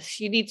do this.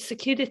 You need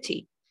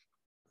security.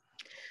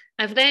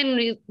 I've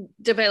then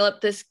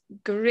developed this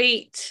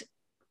great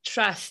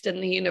trust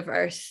in the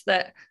universe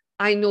that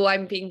I know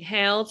I'm being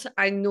held.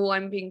 I know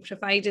I'm being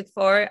provided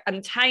for.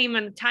 And time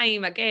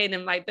again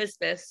in my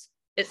business,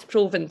 it's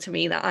proven to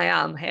me that I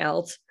am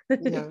held.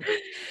 Yeah.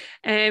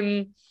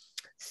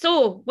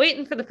 So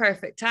waiting for the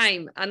perfect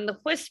time, and the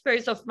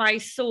whispers of my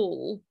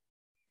soul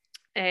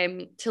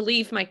to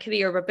leave my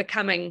career were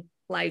becoming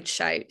loud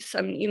shouts.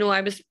 And, you know,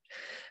 I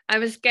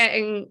was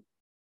getting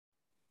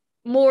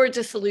more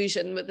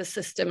disillusioned with the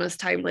system as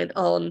time went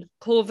on.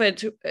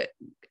 COVID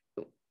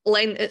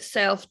lent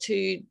itself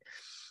to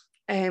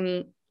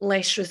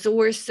less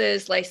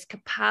resources, less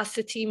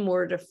capacity,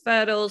 more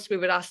referrals. We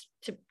were asked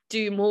to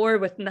do more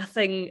with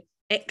nothing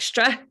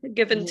extra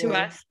given to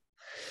us.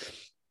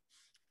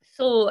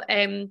 So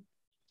it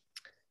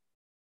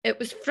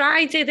was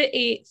Friday the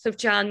 8th of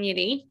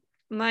January.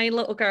 My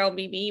little girl,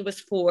 Mimi, was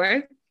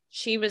 4.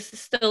 She was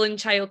still in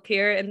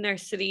childcare in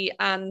nursery,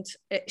 and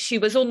she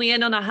was only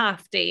in on a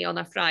half day on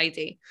a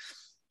Friday.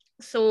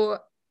 So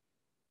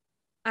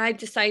I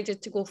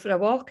decided to go for a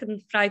walk on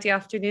Friday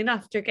afternoon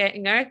after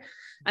getting her.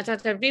 I'd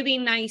had a really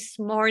nice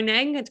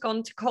morning. I'd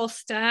gone to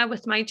Costa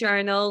with my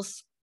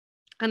journals,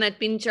 and I'd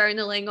been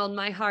journaling on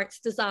my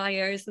heart's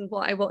desires and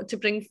what I wanted to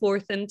bring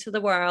forth into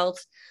the world.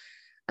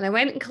 And I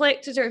went and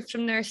collected her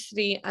from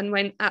nursery and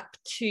went up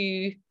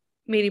to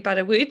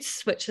Maryborough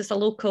Woods, which is a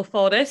local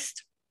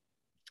forest,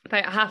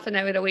 about a half an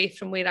hour away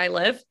from where I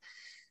live.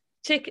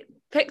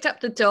 Picked up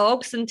the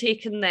dogs and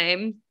taken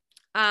them.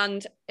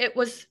 And it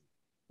was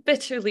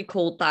bitterly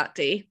cold that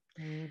day.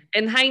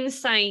 In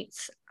hindsight,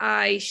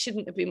 I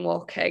shouldn't have been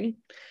walking.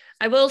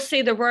 I will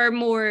say there were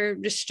more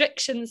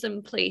restrictions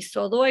in place.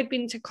 So although I'd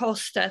been to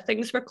Costa,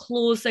 things were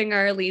closing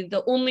early.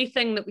 The only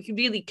thing that we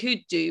really could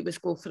do was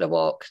go for a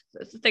walk.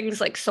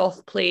 Things like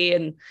soft play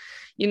and,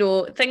 you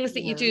know, things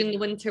that you do in the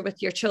winter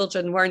with your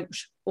children weren't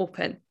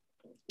open.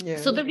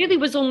 Yeah. So there really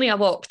was only a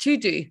walk to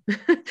do.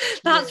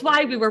 That's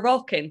why we were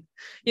walking.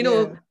 You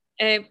know,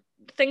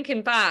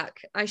 thinking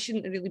back, I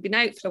shouldn't have really been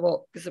out for a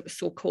walk because it was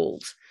so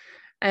cold.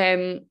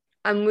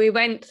 And we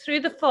went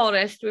through the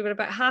forest. We were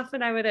about half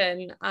an hour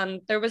in,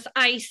 and there was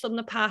ice on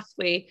the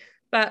pathway,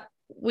 but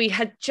we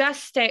had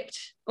just stepped.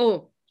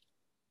 Oh,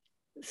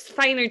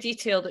 finer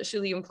detail that's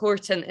really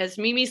important is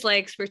Mimi's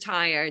legs were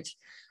tired,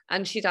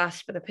 and she'd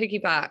asked for a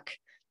piggyback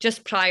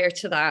just prior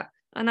to that.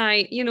 And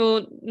I, you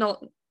know,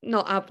 not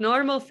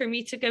abnormal for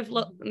me to give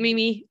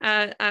Mimi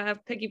a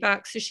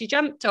piggyback. So she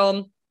jumped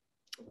on,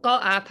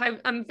 got up.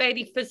 I'm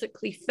very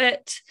physically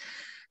fit.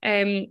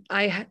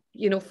 I,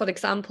 you know, for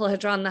example,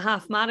 had run the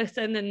half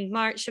marathon in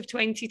March of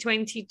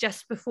 2020,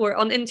 just before,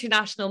 on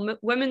International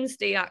Women's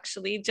Day,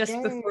 actually, just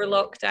before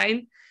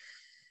lockdown.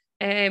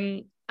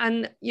 And,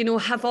 you know,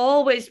 have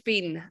always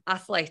been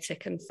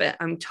athletic and fit.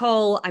 I'm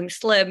tall, I'm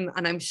slim,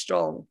 and I'm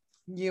strong.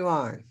 You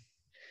are.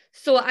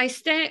 So I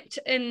stepped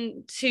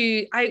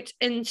out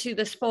into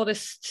this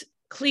forest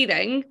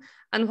clearing,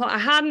 And what I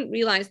hadn't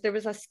realised, there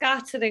was a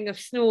scattering of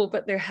snow,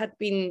 but there had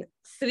been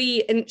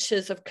 3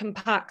 inches of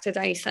compacted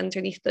ice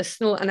underneath the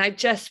snow. And I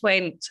just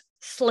went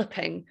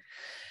slipping.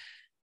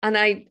 And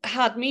I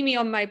had Mimi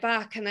on my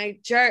back and I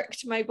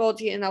jerked my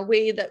body in a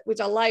way that would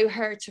allow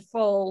her to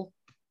fall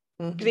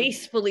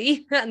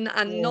gracefully and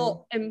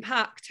not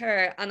impact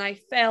her. And I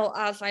felt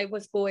as I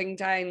was going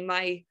down,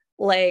 my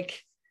leg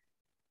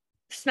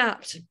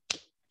snapped,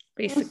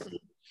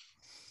 basically.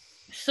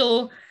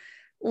 So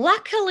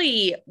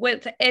luckily,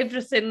 with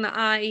everything that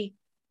I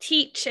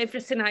teach,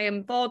 everything I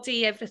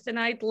embody, everything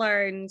I'd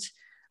learned,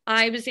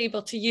 I was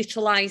able to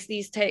utilize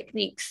these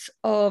techniques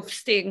of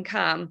staying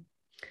calm.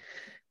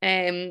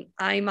 I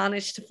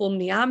managed to phone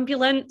the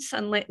ambulance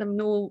and let them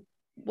know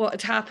what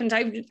had happened.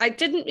 I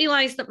didn't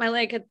realize that my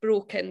leg had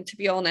broken, to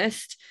be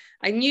honest.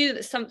 I knew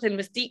that something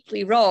was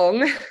deeply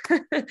wrong.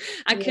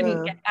 I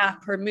couldn't get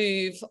up or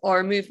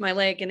move my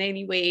leg in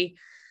any way.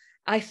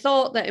 I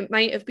thought that it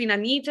might have been a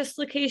knee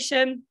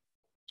dislocation.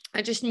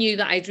 I just knew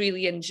that I'd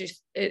really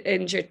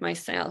injured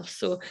myself.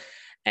 So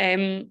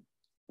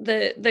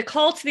the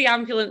call to the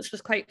ambulance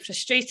was quite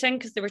frustrating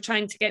because they were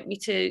trying to get me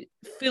to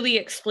fully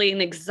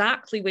explain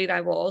exactly where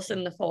I was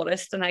in the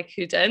forest, and I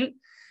couldn't.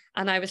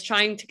 And I was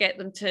trying to get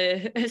them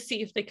to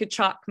see if they could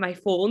track my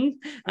phone,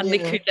 and they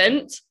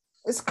couldn't.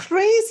 It's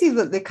crazy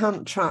that they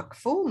can't track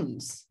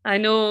phones. I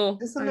know.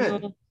 Isn't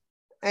it?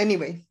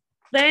 Anyway.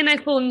 Then I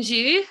phoned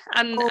you.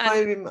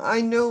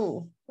 I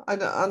know.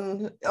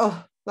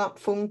 That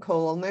phone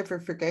call, I'll never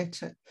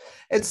forget it.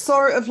 It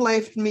sort of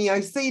left me,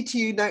 I say to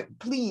you now,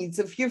 please,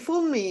 if you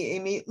phone me,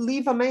 Aimee,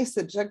 leave a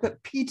message. I've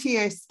got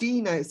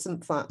PTSD now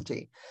since that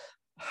day.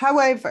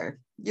 However,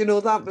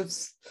 that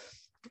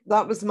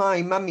was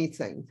my mummy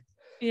thing.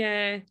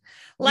 Yeah.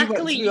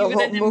 Luckily, you went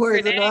through a lot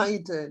more than I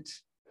did.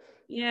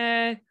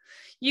 Yeah.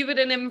 You were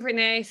in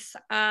Inverness,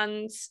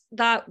 and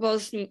that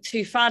wasn't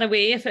too far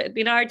away. If it had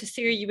been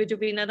Ardesseir, you would have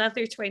been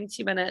another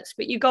 20 minutes,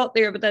 but you got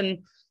there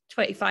within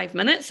 25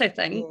 minutes, I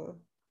think. Yeah.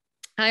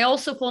 I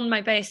also phoned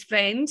my best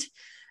friend,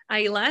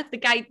 Isla, the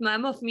guide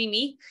mum of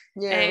Mimi,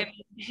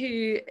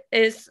 who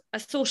is a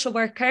social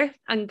worker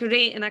and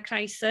great in a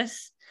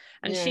crisis.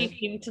 And she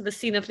came to the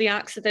scene of the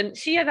accident.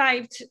 She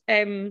arrived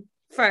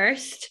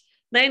first,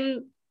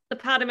 then the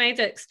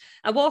paramedics.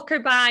 A walker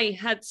by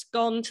had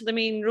gone to the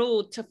main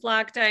road to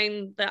flag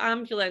down the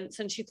ambulance,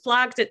 and she'd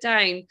flagged it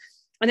down.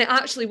 And it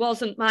actually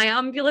wasn't my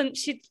ambulance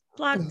she'd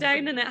flagged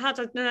down, and it had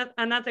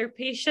another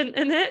patient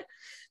in it.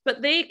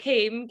 But they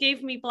came,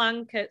 gave me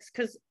blankets,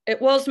 because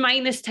it was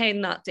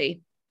 -10 that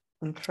day.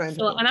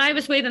 Incredible. So, and I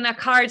was wearing a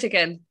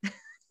cardigan.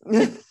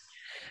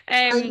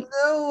 I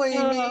know,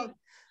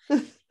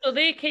 Aimee. So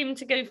they came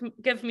to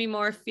give me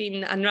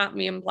morphine and wrap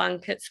me in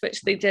blankets,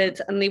 which they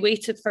did. And they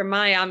waited for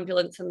my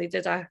ambulance, and they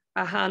did a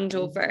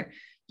handover.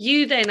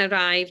 You then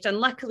arrived, and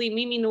luckily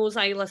Mimi knows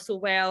Isla so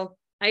well.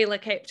 Isla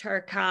kept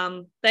her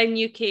calm. Then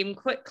you came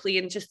quickly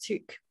and just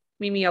took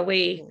Mimi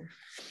away.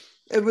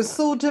 It was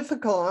so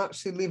difficult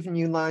actually leaving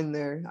you lying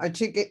there. I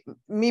took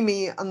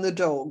Mimi and the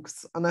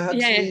dogs, and I had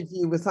to leave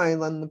you with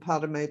Isla and the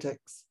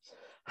paramedics.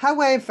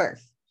 However,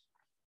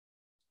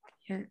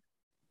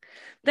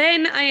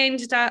 then I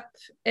ended up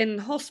in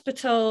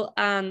hospital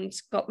and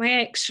got my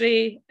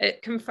x-ray.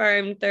 It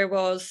confirmed there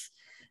was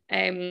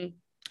a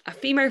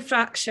femur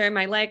fracture.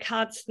 My leg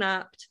had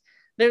snapped.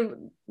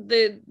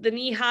 The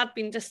knee had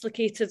been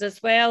dislocated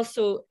as well.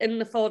 So in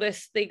the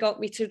forest, they got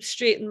me to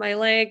straighten my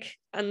leg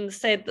and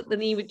said that the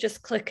knee would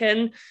just click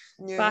in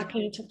back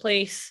into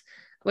place,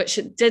 which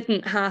it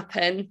didn't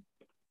happen.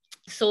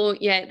 So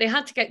they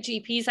had to get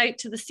GPs out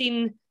to the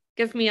scene,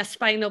 give me a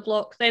spinal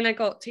block. Then I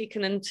got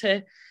taken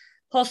into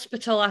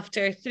hospital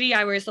after 3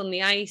 hours on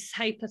the ice,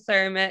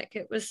 hypothermic.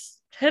 It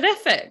was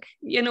horrific,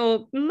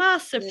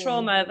 massive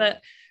trauma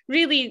that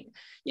really,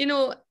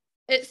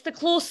 it's the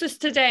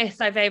closest to death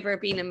I've ever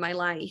been in my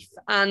life.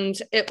 And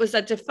it was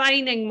a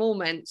defining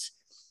moment.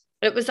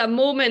 It was a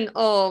moment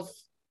of,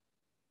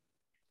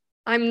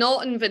 I'm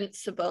not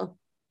invincible.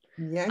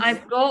 Yes.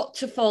 I've got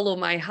to follow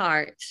my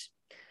heart.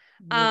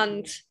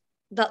 And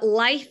that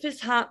life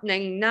is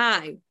happening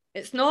now.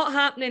 It's not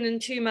happening in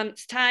 2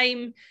 months'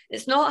 time.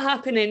 It's not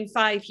happening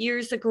 5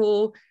 years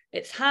ago.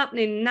 It's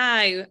happening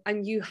now,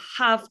 and you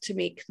have to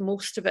make the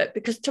most of it,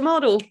 because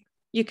tomorrow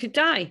you could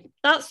die.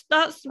 That's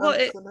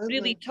what it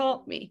really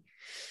taught me.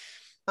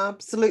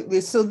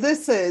 Absolutely. So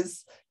this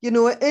is,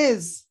 it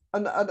is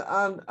an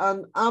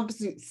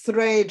absolute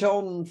thread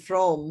on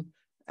from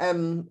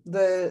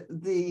the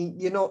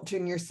you're not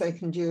doing your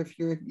second year of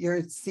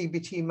your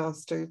CBT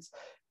masters.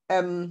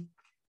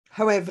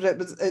 However,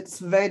 it's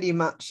very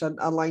much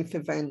a life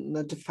event and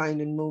a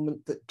defining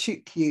moment that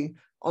took you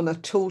on a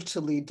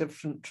totally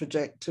different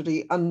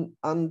trajectory, and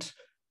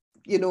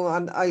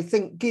I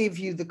think gave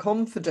you the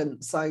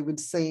confidence, I would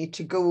say,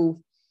 to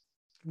go,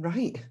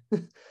 right,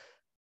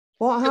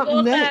 what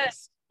happened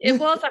next? It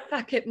was a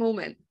fuck it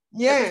moment.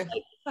 Yeah. It was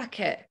like, fuck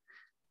it.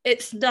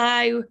 It's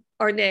now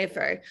or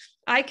never.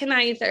 I can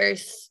either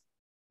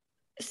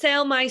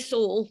sell my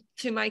soul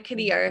to my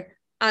career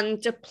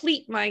and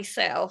deplete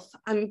myself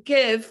and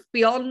give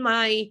beyond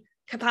my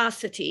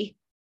capacity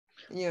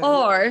Yeah.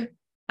 Or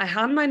I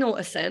hand my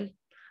notice in,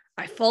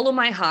 I follow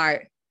my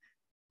heart,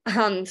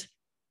 and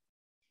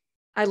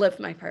I live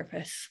my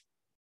purpose.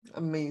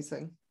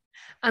 Amazing.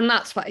 And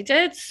that's what I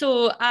did.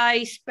 So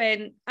I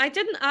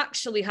didn't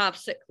actually have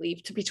sick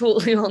leave, to be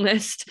totally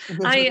honest.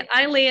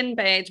 I lay in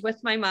bed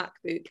with my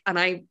MacBook and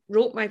I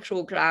wrote my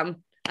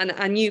program, and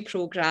a new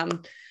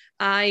program.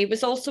 I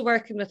was also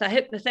working with a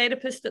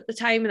hypnotherapist at the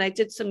time, and I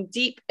did some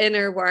deep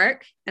inner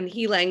work and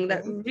healing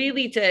that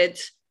really did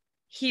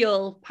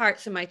heal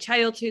parts of my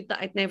childhood that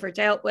I'd never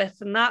dealt with.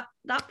 And that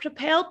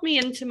propelled me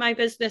into my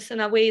business in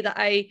a way that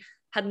I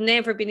had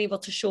never been able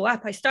to show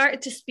up. I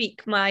started to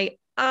speak my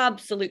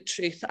absolute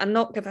truth and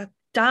not give a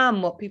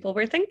damn what people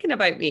were thinking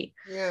about me.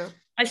 Yeah.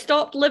 I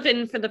stopped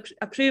living for the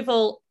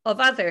approval of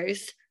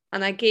others,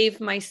 and I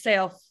gave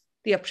myself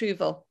the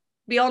approval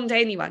beyond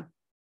anyone.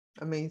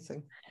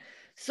 Amazing.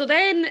 So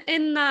then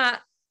in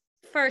that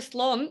first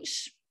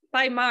launch,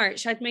 by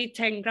March, I'd made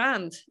 10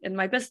 grand in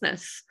my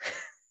business.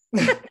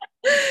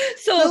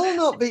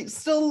 So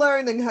still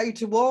learning how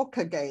to walk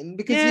again,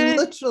 because you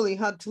literally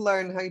had to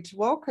learn how to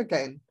walk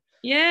again.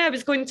 Yeah, I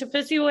was going to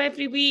physio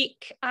every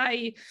week.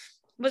 I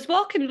was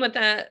walking with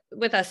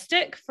a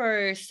stick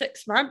for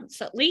 6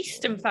 months at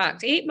least, in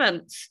fact 8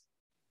 months.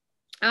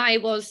 I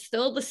was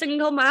still the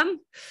single mum.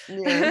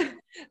 Yeah.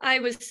 I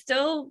was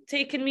still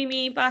taking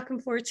Mimi back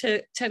and forth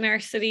to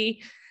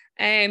nursery,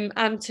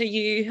 and to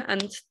you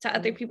and to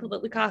other people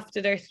that look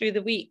after her through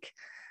the week.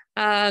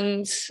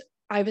 And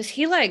I was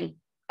healing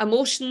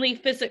emotionally,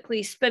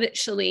 physically,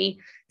 spiritually,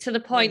 to the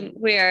point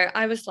where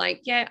I was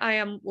like, yeah, I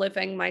am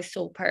living my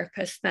soul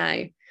purpose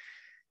now.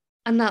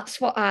 And that's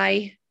what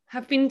I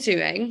have been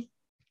doing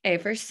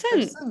ever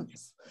since.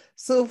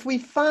 So if we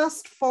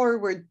fast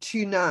forward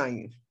to now,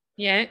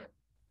 yeah,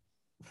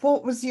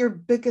 what was your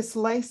biggest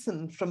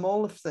lesson from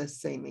all of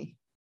this, Aimee?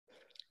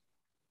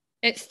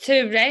 It's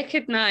to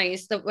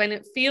recognize that when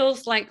it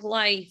feels like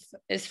life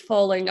is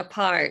falling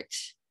apart,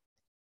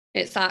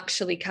 it's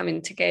actually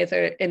coming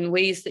together in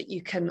ways that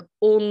you can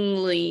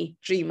only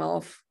dream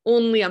of,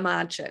 only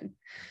imagine.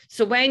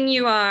 So when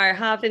you are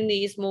having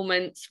these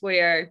moments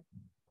where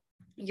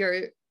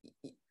you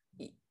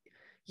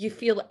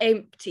feel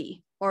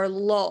empty or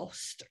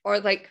lost, or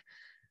like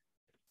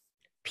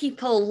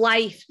people,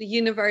 life, the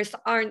universe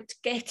aren't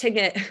getting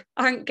it,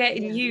 aren't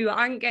getting you,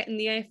 aren't getting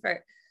the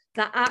effort,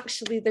 that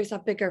actually there's a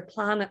bigger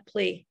plan at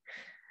play.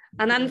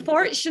 And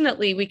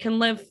unfortunately, we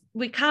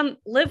can't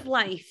live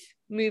life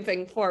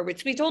moving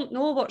forwards. We don't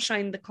know what's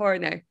around the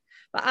corner.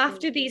 But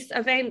after these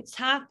events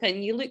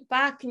happen, you look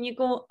back and you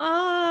go,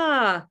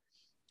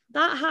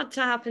 that had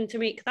to happen to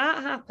make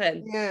that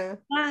happen. Yeah.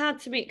 That had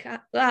to make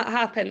that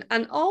happen.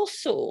 And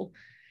also,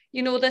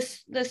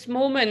 this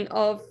moment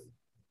of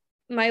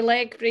my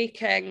leg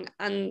breaking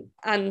and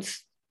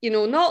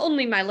not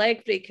only my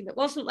leg breaking, it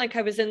wasn't like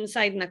I was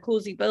inside in a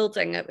cozy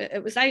building.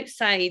 It was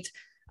outside.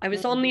 I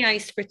was on the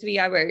ice for 3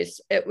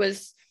 hours. It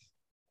was,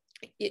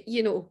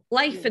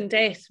 life and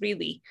death,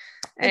 really.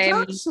 It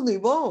actually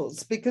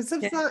was, because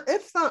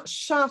if that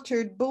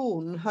shattered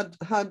bone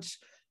had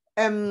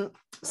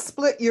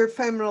split your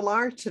femoral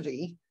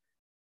artery,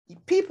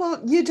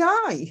 you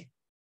die.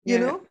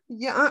 You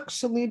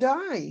actually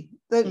die.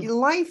 That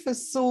life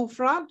is so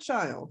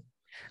fragile.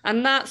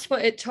 And that's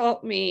what it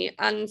taught me.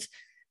 And,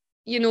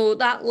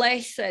 that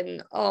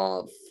lesson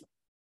of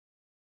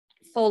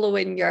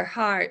following your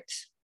heart,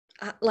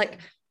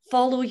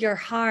 follow your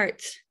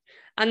heart.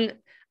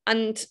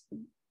 And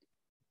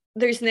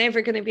there's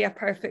never going to be a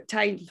perfect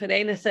time for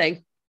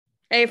anything,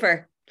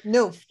 ever.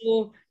 No.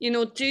 So,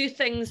 do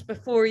things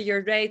before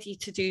you're ready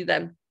to do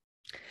them.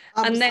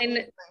 Absolutely. And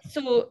then,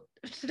 so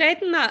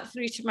threading that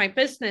through to my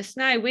business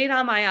now, where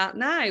am I at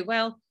now?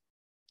 Well,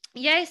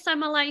 yes,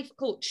 I'm a life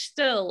coach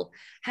still.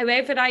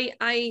 However,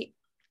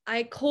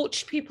 I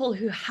coach people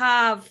who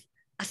have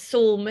a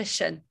soul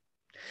mission.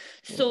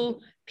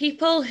 So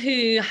people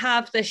who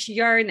have this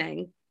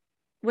yearning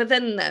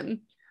within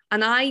them,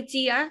 an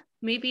idea,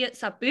 maybe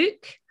it's a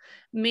book,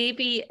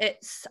 maybe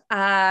it's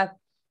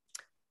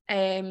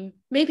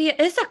maybe it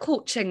is a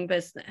coaching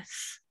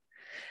business.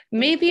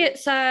 Maybe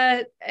it's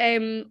a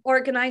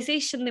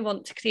organization they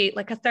want to create,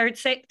 like a third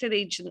sector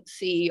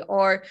agency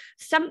or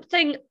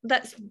something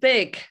that's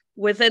big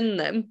within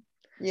them.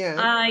 Yeah.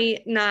 I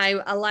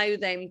now allow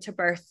them to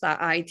birth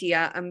that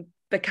idea and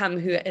become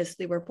who it is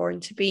they were born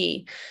to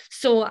be.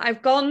 So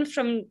I've gone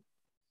from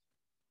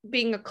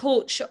being a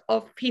coach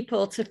of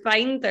people to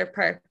find their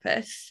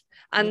purpose,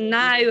 and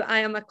now I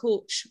am a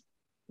coach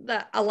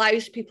that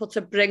allows people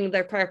to bring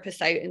their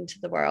purpose out into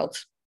the world.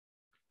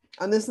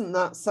 And isn't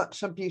that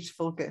such a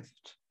beautiful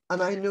gift?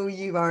 And I know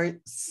you are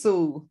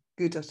so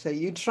good at it.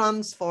 You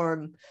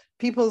transform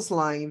people's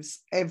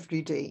lives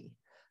every day.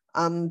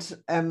 And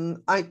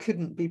I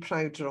couldn't be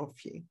prouder of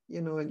you.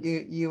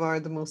 You are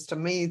the most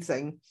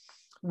amazing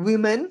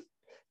woman.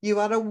 You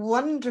are a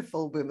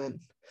wonderful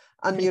woman.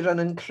 And you're an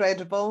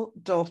incredible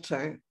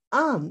daughter.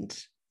 And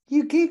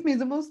you gave me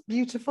the most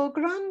beautiful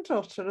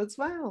granddaughter as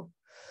well.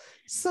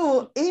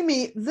 So,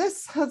 Aimee,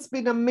 this has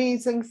been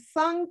amazing.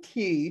 Thank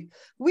you.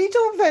 We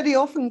don't very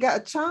often get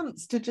a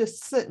chance to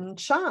just sit and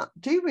chat,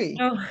 do we?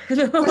 No,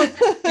 no.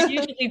 We're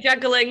usually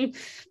juggling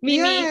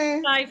Yeah.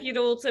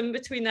 5-year-olds in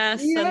between us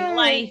and Yeah,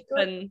 life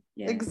and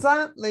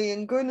exactly,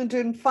 and going and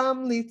doing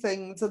family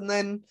things, and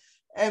then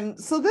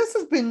so this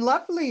has been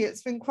lovely.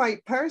 It's been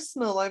quite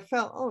personal. I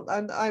felt,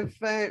 and I've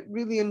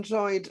really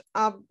enjoyed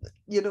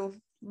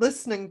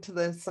listening to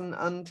this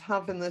and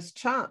having this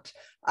chat.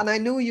 And I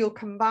know you'll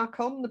come back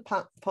on the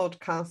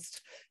podcast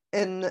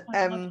in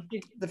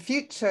the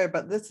future,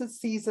 but this is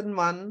season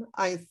 1.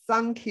 I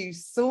thank you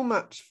so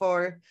much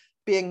for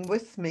being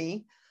with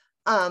me,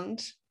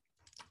 and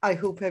I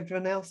hope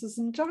everyone else has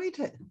enjoyed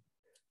it.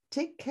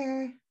 Take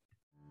care.